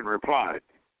remark and replied,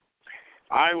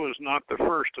 I was not the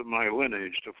first of my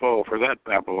lineage to fall for that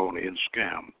Babylonian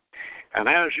scam. And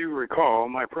as you recall,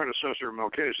 my predecessor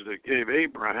Melchizedek gave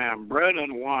Abraham bread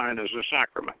and wine as a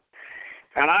sacrament,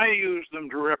 and I used them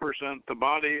to represent the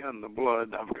body and the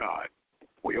blood of God.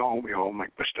 We all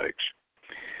make mistakes.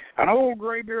 An old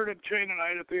gray-bearded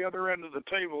Canaanite at the other end of the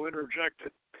table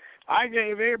interjected, I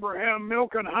gave Abraham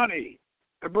milk and honey.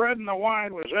 The bread and the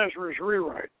wine was Ezra's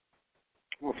rewrite.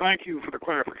 Well, thank you for the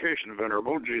clarification,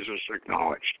 Venerable, Jesus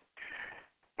acknowledged.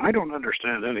 I don't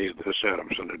understand any of this,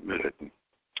 Adamson admitted.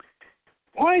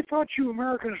 Well, I thought you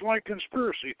Americans liked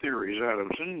conspiracy theories,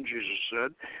 Adamson, Jesus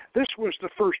said. This was the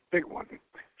first big one.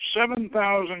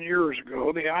 7,000 years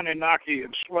ago, the Anunnaki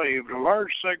enslaved a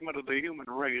large segment of the human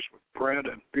race with bread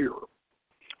and beer,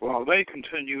 while they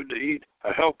continued to eat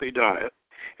a healthy diet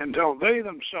until they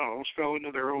themselves fell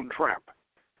into their own trap.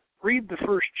 Read the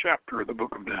first chapter of the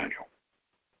book of Daniel.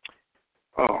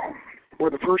 Were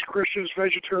the first Christians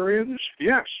vegetarians?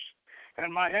 Yes.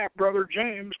 And my half-brother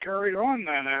James carried on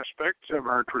that aspect of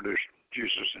our tradition,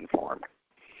 Jesus informed.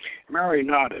 Mary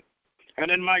nodded. And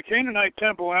in my Canaanite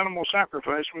temple, animal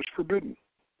sacrifice was forbidden.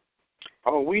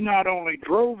 We not only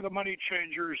drove the money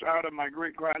changers out of my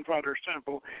great-grandfather's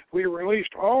temple, we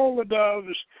released all the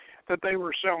doves that they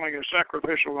were selling as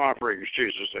sacrificial offerings,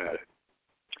 Jesus added.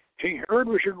 King Herod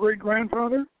was your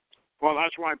great-grandfather? Well,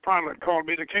 that's why Pilate called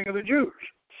me the King of the Jews,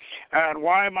 and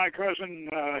why my cousin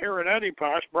Herod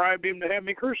Antipas bribed him to have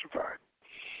me crucified.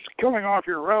 Killing off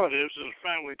your relatives is a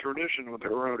family tradition with the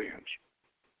Herodians.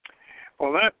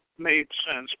 Well, that made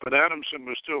sense, but Adamson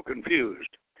was still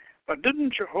confused. But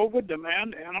didn't Jehovah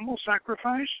demand animal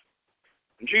sacrifice?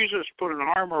 Jesus put an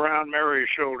arm around Mary's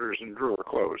shoulders and drew her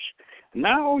close.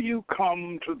 Now you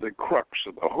come to the crux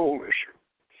of the whole issue.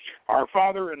 Our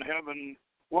Father in heaven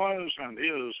was and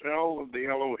is El of the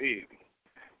Elohim,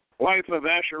 wife of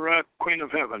Ashereth, queen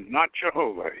of heaven, not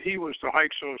Jehovah. He was the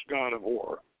Hyksos, god of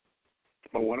war.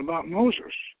 But what about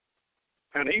Moses?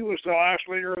 And he was the last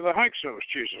leader of the Hyksos,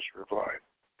 Jesus replied.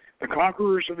 The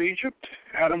conquerors of Egypt?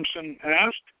 Adamson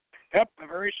asked. Yep, the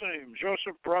very same.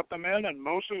 Joseph brought them in and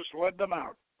Moses led them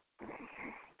out.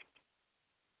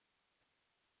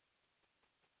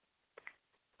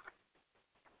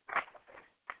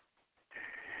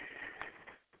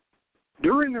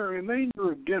 During the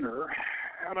remainder of dinner,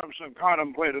 Adamson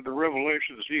contemplated the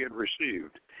revelations he had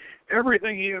received.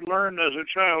 Everything he had learned as a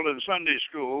child in Sunday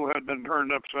school had been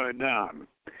turned upside down.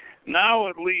 Now,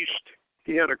 at least,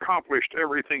 he had accomplished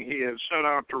everything he had set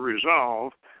out to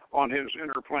resolve on his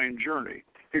interplane journey,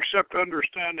 except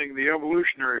understanding the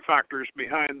evolutionary factors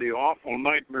behind the awful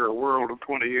nightmare world of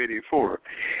 2084,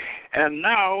 and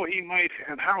how he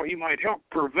might help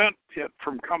prevent it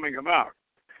from coming about.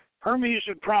 Hermes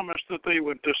had promised that they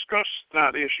would discuss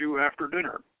that issue after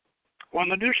dinner. When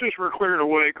the dishes were cleared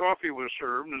away, coffee was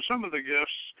served, and some of the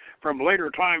guests from later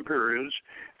time periods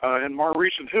in more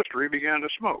recent history began to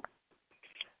smoke.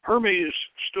 Hermes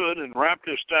stood and rapped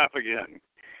his staff again.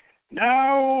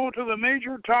 Now to the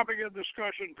major topic of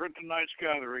discussion for tonight's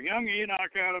gathering, young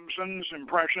Enoch Adamson's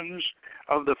impressions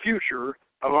of the future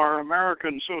of our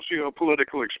American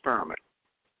socio-political experiment.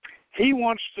 He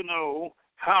wants to know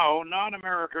how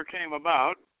non-America came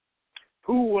about,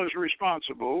 who was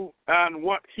responsible, and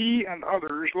what he and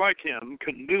others like him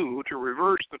can do to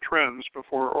reverse the trends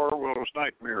before Orwell's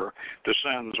nightmare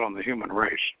descends on the human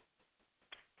race.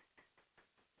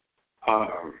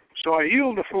 So I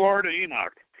yield the floor to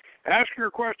Enoch. Ask your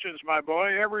questions, my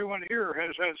boy. Everyone here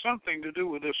has had something to do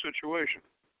with this situation.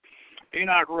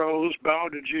 Enoch rose,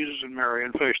 bowed to Jesus and Mary,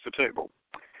 and faced the table.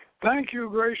 Thank you,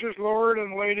 gracious Lord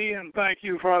and Lady, and thank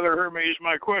you, Father Hermes.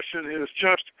 My question is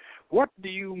just, what do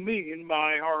you mean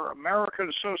by our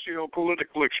American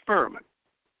socio-political experiment?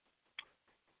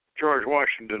 George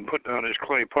Washington put down his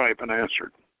clay pipe and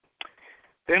answered.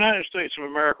 The United States of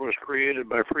America was created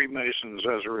by Freemasons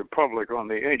as a republic on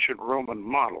the ancient Roman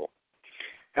model,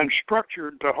 and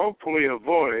structured to hopefully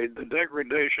avoid the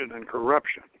degradation and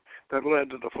corruption that led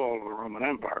to the fall of the Roman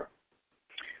Empire.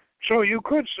 So you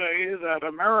could say that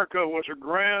America was a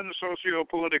grand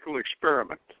socio-political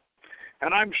experiment,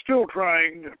 and I'm still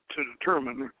trying to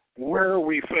determine where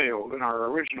we failed in our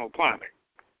original planning.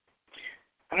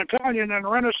 An Italian in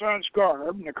Renaissance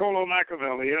garb, Niccolo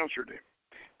Machiavelli, answered him.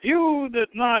 You did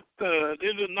not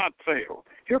fail.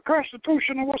 Your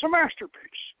Constitution was a masterpiece.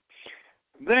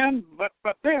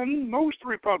 But then, most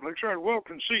republics are well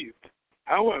conceived.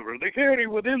 However, they carry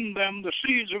within them the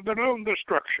seeds of their own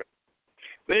destruction.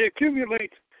 They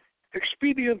accumulate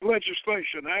expedient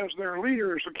legislation as their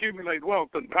leaders accumulate wealth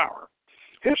and power.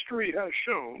 History has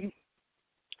shown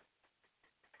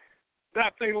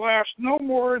that they last no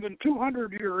more than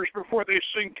 200 years before they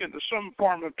sink into some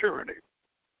form of tyranny.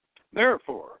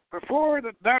 Therefore, before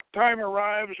that time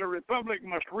arrives, a republic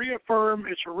must reaffirm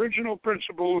its original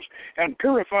principles and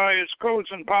purify its codes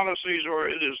and policies, or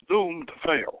it is doomed to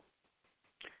fail.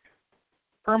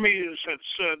 Hermes had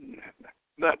said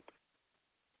that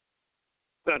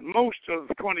most of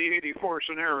the 2084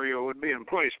 scenario would be in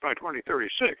place by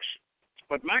 2036,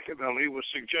 but Machiavelli was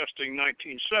suggesting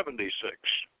 1976.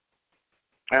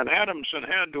 And Adamson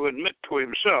had to admit to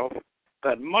himself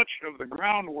that much of the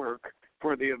groundwork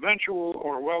for the eventual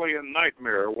Orwellian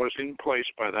nightmare was in place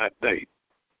by that date.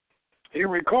 He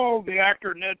recalled the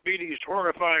actor Ned Beatty's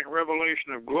horrifying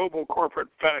revelation of global corporate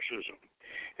fascism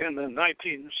in the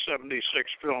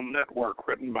 1976 film Network,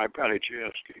 written by Patty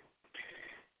Chayefsky.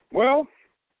 Well,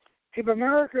 if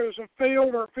America is a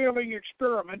failed or failing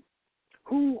experiment,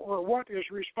 who or what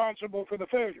is responsible for the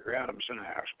failure? Adamson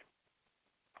asked.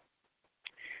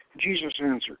 Jesus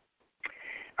answered,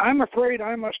 I'm afraid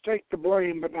I must take the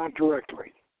blame, but not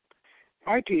directly.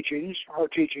 My teachings, our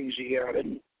teachings, he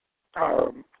added,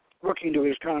 looking to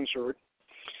his consort,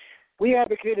 we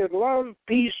advocated love,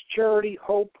 peace, charity,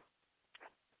 hope,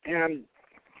 and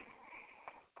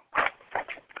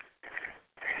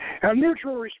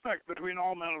mutual respect between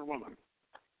all men and women.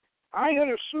 I had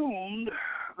assumed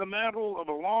the mantle of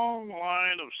a long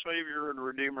line of Savior and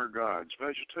Redeemer gods,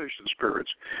 vegetation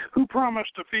spirits, who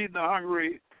promised to feed the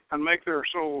hungry and make their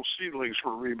souls seedlings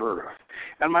for rebirth.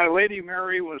 And my Lady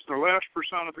Mary was the last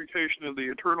personification of the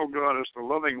eternal goddess, the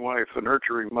loving wife, the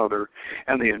nurturing mother,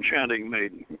 and the enchanting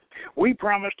maiden. We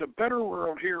promised a better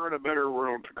world here and a better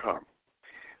world to come.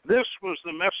 This was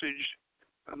the message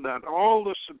that all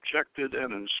the subjected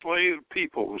and enslaved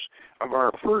peoples of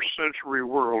our first century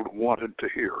world wanted to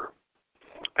hear.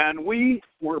 And we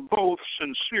were both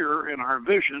sincere in our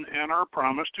vision and our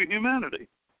promise to humanity.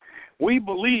 We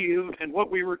believed in what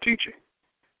we were teaching.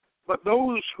 But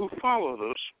those who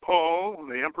followed us, Paul,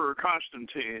 the Emperor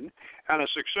Constantine, and a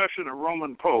succession of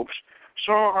Roman popes,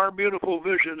 saw our beautiful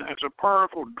vision as a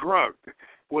powerful drug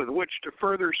with which to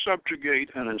further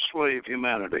subjugate and enslave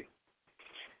humanity.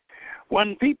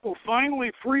 When people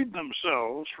finally freed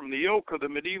themselves from the yoke of the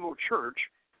medieval church,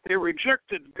 they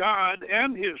rejected God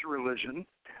and his religion,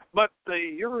 but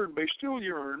they still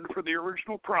yearned for the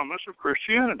original promise of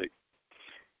Christianity.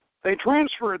 They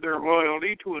transferred their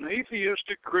loyalty to an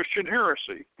atheistic Christian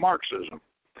heresy, Marxism.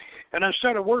 And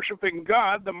instead of worshiping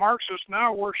God, the Marxists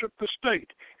now worship the state,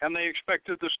 and they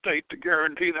expected the state to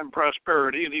guarantee them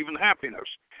prosperity and even happiness,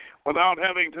 without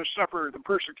having to suffer the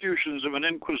persecutions of an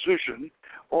inquisition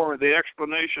or the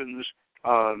explanations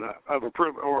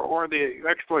or the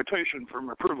exploitation from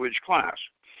a privileged class.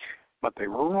 But they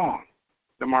were wrong.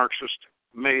 The Marxists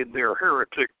made their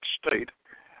heretic state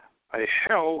a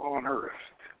hell on earth,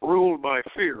 ruled by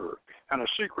fear and a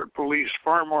secret police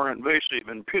far more invasive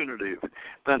and punitive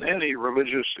than any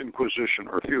religious inquisition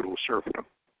or feudal serfdom.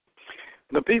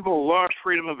 The people lost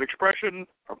freedom of expression,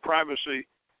 of privacy,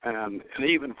 and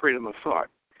even freedom of thought.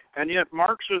 And yet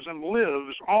Marxism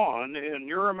lives on in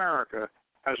your America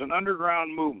as an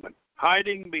underground movement,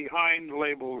 hiding behind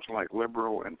labels like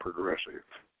liberal and progressive.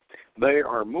 They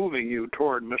are moving you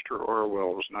toward Mr.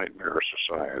 Orwell's nightmare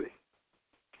society.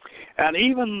 And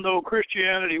even though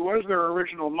Christianity was their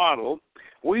original model,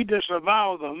 we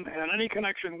disavow them and any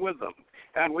connection with them.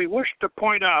 And we wish to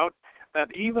point out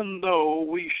that even though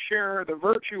we share the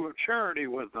virtue of charity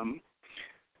with them,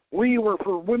 we were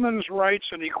for women's rights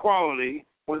and equality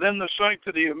within the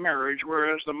sanctity of marriage,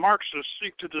 whereas the Marxists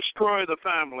seek to destroy the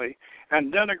family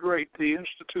and denigrate the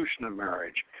institution of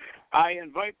marriage. I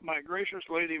invite my gracious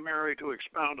Lady Mary to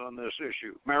expound on this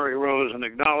issue. Mary rose and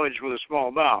acknowledged with a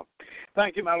small bow.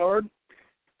 Thank you, my Lord.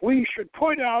 We should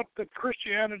point out that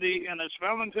Christianity in its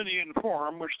Valentinian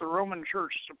form, which the Roman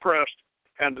Church suppressed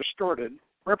and distorted,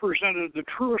 represented the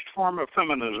truest form of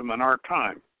feminism in our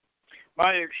time.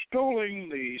 By extolling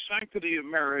the sanctity of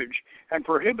marriage and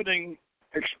prohibiting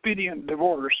expedient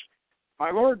divorce,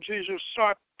 my Lord Jesus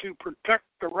sought to protect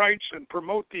the rights and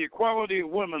promote the equality of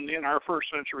women in our first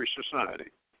century society.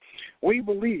 We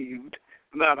believed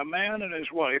that a man and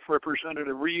his wife represented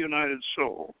a reunited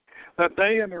soul, that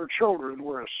they and their children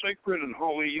were a sacred and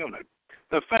holy unit.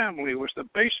 The family was the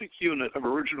basic unit of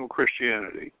original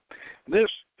Christianity. This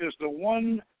is the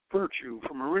one virtue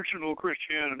from original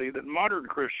Christianity that modern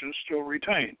Christians still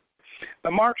retain.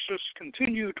 The Marxists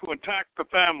continue to attack the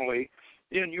family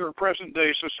in your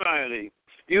present-day society,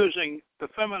 using the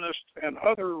feminist and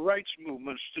other rights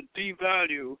movements to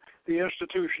devalue the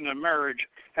institution of marriage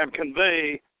and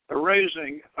convey the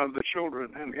raising of the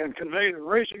children and convey the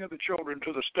raising of the children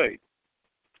to the state.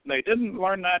 They didn't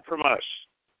learn that from us.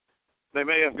 They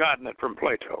may have gotten it from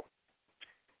Plato.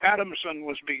 Adamson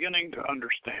was beginning to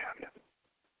understand.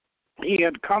 He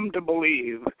had come to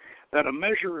believe that a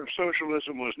measure of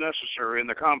socialism was necessary in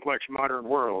the complex modern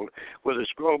world with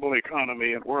its global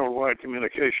economy and worldwide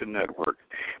communication network.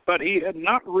 But he had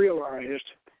not realized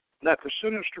that the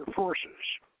sinister forces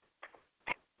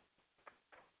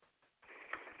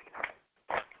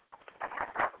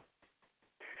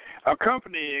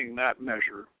accompanying that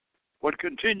measure would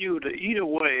continue to eat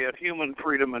away at human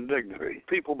freedom and dignity.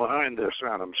 People behind this,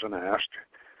 Adamson asked.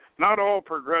 Not all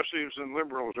progressives and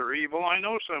liberals are evil. I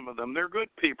know some of them. They're good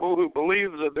people who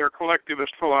believe that their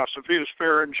collectivist philosophy is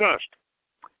fair and just.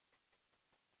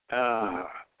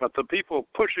 But the people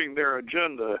pushing their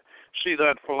agenda see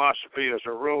that philosophy as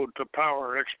a road to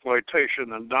power,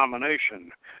 exploitation, and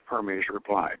domination, Hermes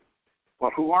replied.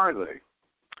 Well, who are they?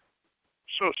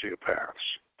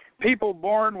 Sociopaths. People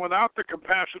born without the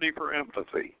capacity for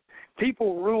empathy.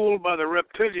 People ruled by the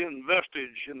reptilian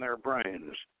vestige in their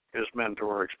brains, his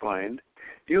mentor explained.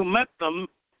 You met them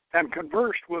and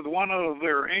conversed with one of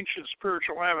their ancient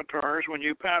spiritual avatars when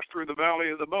you passed through the Valley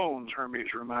of the Bones,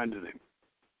 Hermes reminded him.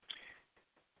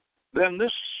 Then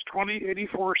this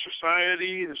 2084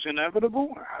 society is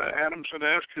inevitable? Adamson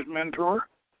asked his mentor.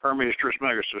 Hermes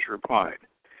Trismegistus replied.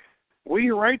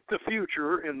 We write the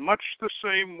future in much the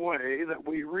same way that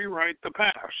we rewrite the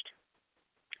past,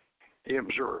 he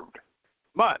observed.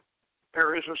 But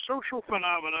there is a social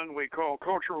phenomenon we call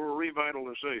cultural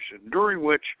revitalization, during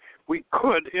which we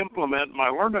could implement my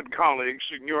learned colleague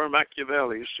Signor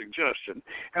Machiavelli's suggestion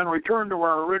and return to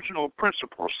our original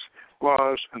principles,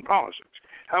 laws, and policies.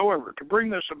 However, to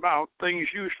bring this about,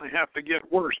 things usually have to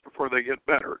get worse before they get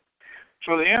better.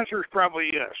 So the answer is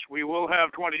probably yes. We will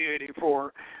have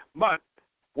 2084, but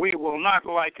we will not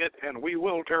like it and we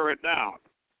will tear it down.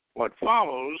 What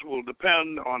follows will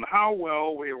depend on how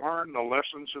well we learn the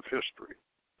lessons of history.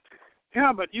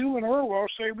 Yeah, but you and Orwell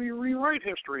say we rewrite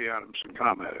history, Adamson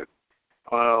commented.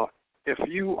 Well, if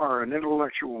you are an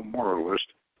intellectual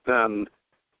moralist, then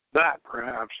that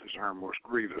perhaps is our most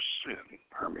grievous sin,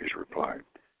 Hermes replied.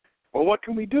 Well, what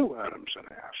can we do, Adamson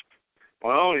asked.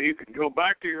 Well, you can go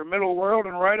back to your middle world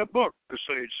and write a book, the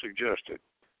sage suggested.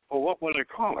 Well, what would I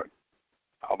call it?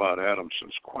 How about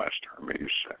Adamson's Quest,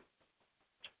 Hermes said.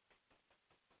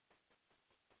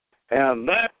 And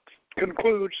that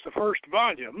concludes the first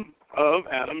volume of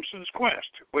Adamson's Quest,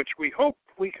 which we hope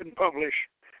we can publish,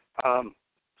 we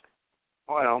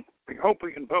hope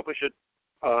we can publish it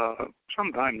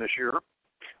sometime this year,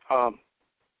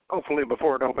 hopefully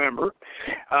before November.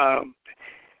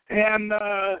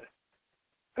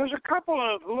 There's a couple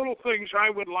of little things I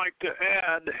would like to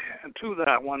add to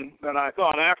that one that I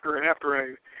thought after I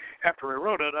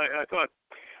wrote it. I thought,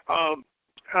 I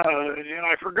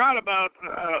forgot about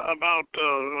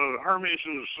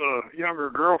Hermes's younger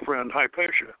girlfriend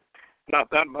Hypatia. Not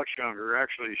that much younger,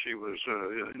 actually. She was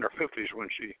in her 50s when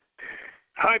she.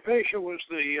 Hypatia was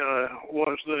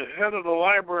the head of the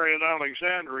library in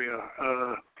Alexandria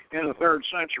in the 3rd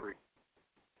century.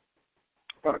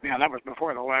 But yeah, that was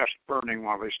before the last burning,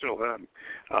 while they still had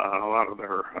a lot of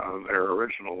their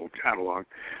original catalog.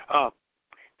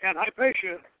 And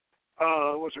Hypatia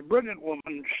was a brilliant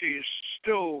woman. She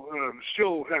still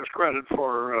has credit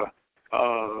for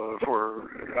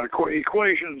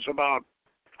equations about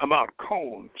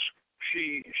cones.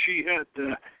 She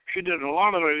did a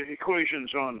lot of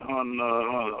equations on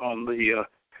the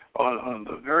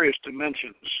various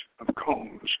dimensions of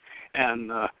cones,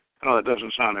 and it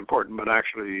doesn't sound important, but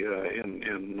actually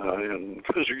in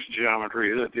physics and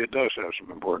geometry it does have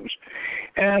some importance.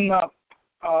 And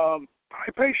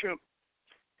Hypatia,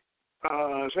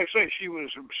 as I say, she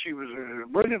was a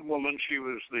brilliant woman. She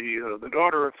was the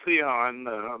daughter of Theon,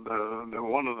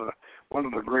 one of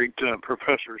the great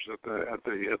professors at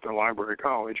the library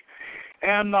college,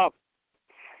 and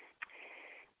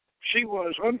she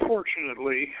was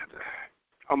unfortunately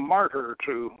a martyr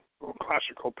to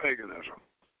classical paganism.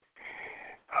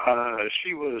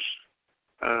 She was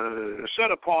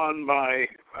set upon by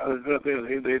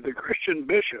the Christian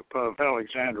bishop of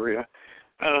Alexandria.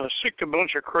 Sicked a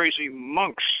bunch of crazy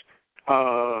monks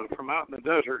from out in the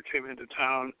desert came into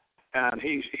town, and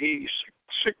he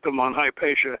sicked them on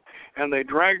Hypatia, and they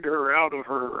dragged her out of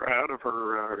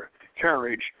her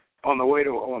carriage on the way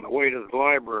to the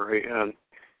library and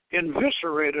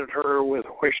eviscerated her with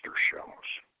oyster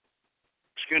shells,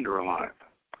 skinned her alive,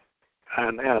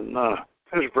 and it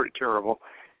was pretty terrible.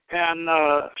 And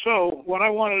so what I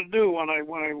wanted to do I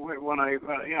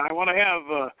want to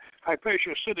have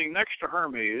Hypatia sitting next to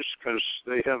Hermes because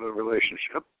they have a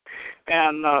relationship,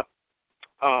 and I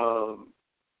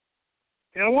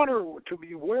want her to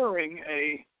be wearing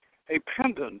a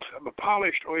pendant of a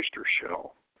polished oyster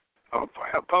shell, a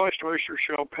polished oyster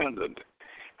shell pendant,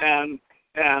 and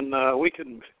we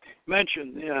can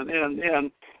mention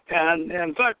and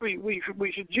in fact we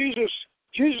should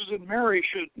Jesus and Mary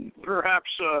should perhaps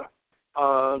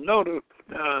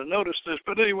notice this.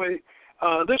 But anyway,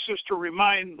 this is to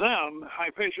remind them.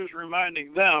 Hypatia's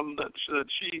reminding them that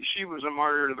she was a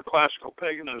martyr to the classical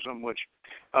paganism, which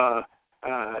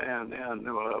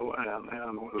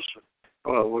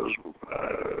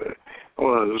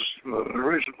was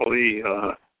originally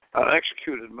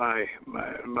executed by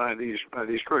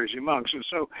these crazy monks. And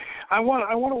so I want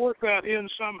to work that in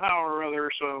somehow or other,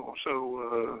 so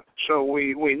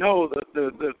we know that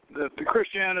the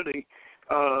Christianity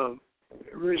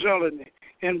resulted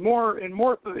in more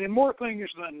things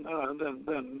than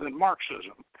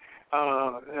Marxism. So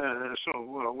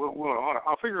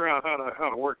I'll figure out how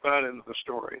to work that into the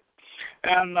story.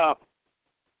 And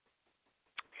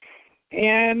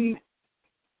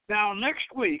now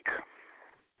next week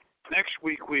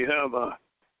we have a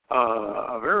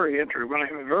very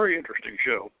interesting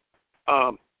show.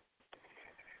 A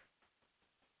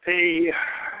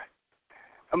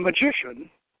magician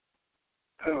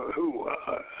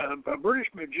a British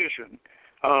magician,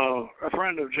 a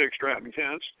friend of Jake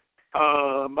Stratton-Kent's,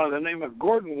 by the name of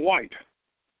Gordon White,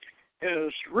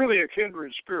 is really a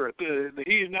kindred spirit.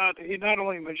 He's not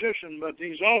only a magician, but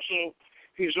he's also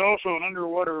an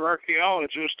underwater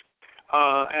archaeologist,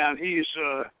 and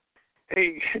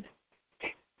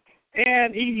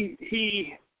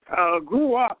he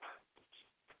grew up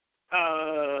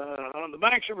on the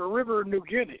banks of a river in New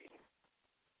Guinea.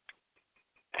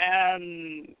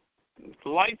 And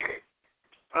like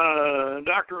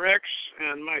Dr. X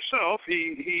and myself,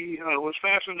 he was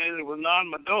fascinated with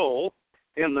non-Madol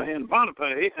in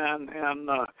Pohnpei, and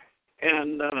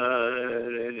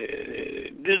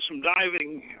did some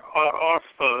diving off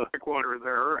water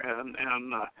there, and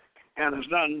has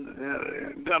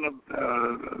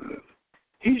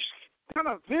he's done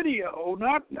a video.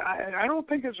 I don't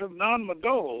think it's of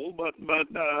non-Madol, but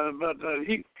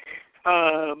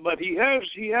he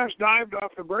has dived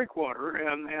off the breakwater,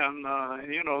 and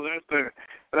you know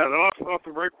that off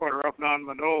the breakwater off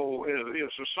non-Madol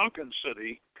is a sunken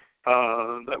city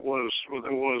that was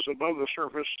above the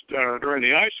surface during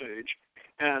the Ice Age,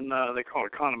 and they call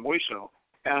it Connemhuiso.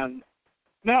 And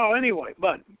now anyway,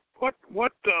 but what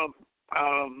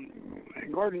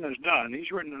Gordon has done,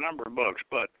 he's written a number of books,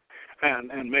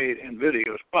 and made in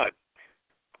videos, but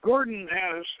Gordon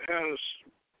has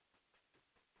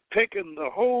taken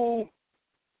all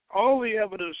the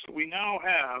evidence that we now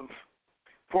have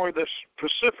for this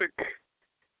Pacific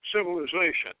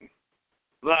civilization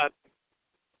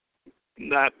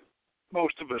that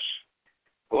most of us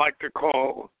like to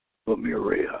call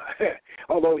Lemuria,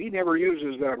 although he never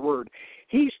uses that word.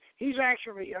 He's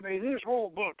actually, I mean, his whole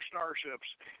book,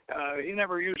 Starships, he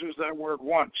never uses that word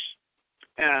once.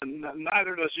 And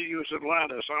neither does he use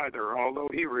Atlantis either, although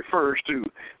he refers to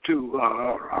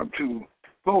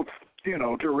both, you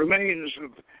know, to remains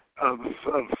of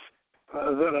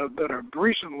that have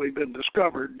recently been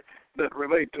discovered that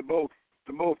relate to both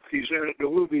these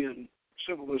antediluvian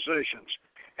civilizations.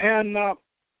 And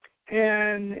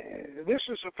this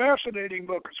is a fascinating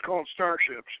book. It's called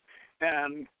Starships,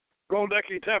 and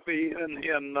Göbekli Tepe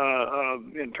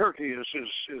in Turkey is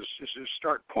his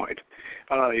start point.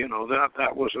 You know,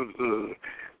 that was the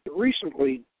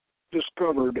recently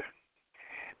discovered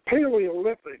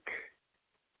Paleolithic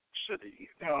city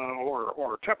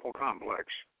or temple complex,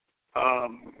 a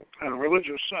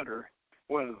religious center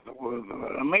with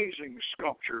amazing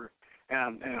sculpture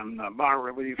and bas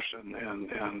reliefs and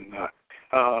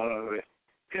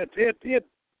it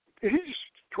is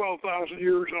 12,000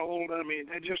 years old. I mean,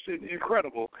 it's just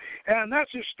incredible, and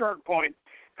that's his start point.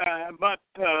 But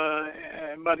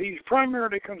he's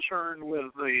primarily concerned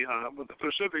with the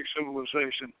Pacific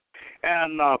civilization,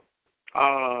 and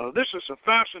this is a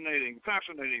fascinating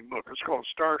book. It's called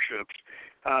Starships.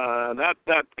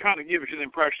 That kind of gives you the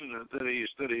impression that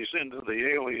he's into the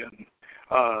alien,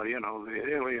 the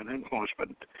alien influence. But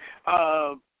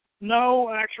no,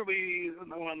 actually,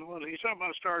 when he's talking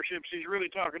about starships, he's really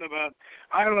talking about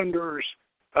islanders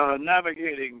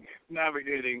navigating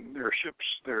their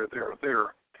ships, their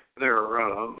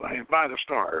by the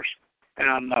stars,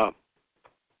 and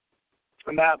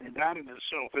that in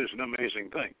itself is an amazing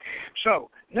thing.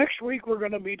 So next week we're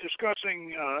going to be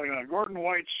discussing Gordon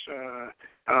White's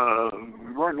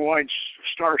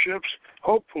Starships.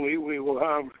 Hopefully we will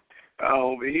have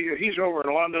He's over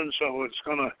in London, so it's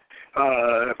gonna.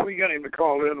 If we get him to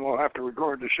call in, we'll have to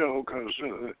record the show because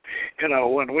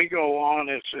when we go on,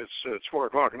 it's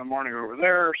 4:00 in the morning over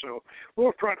there. So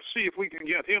we'll try to see if we can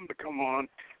get him to come on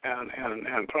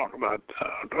and talk about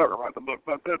the book.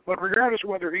 But regardless of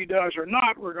whether he does or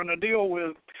not, we're going to deal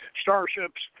with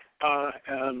starships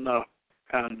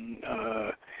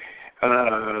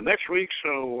next week.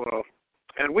 So.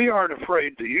 And we aren't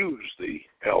afraid to use the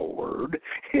L word.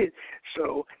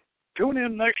 So tune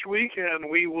in next week, and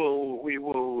we will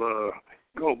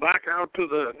go back out to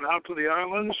the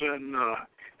islands and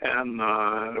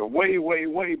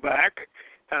way back,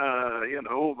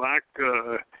 back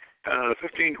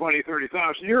 15, 20,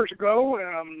 30,000 years ago,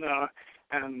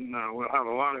 and we'll have a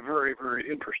lot of very, very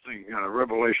interesting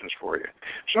revelations for you.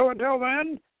 So until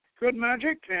then, good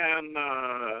magic, and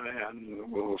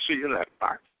we'll see you then.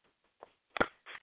 Bye.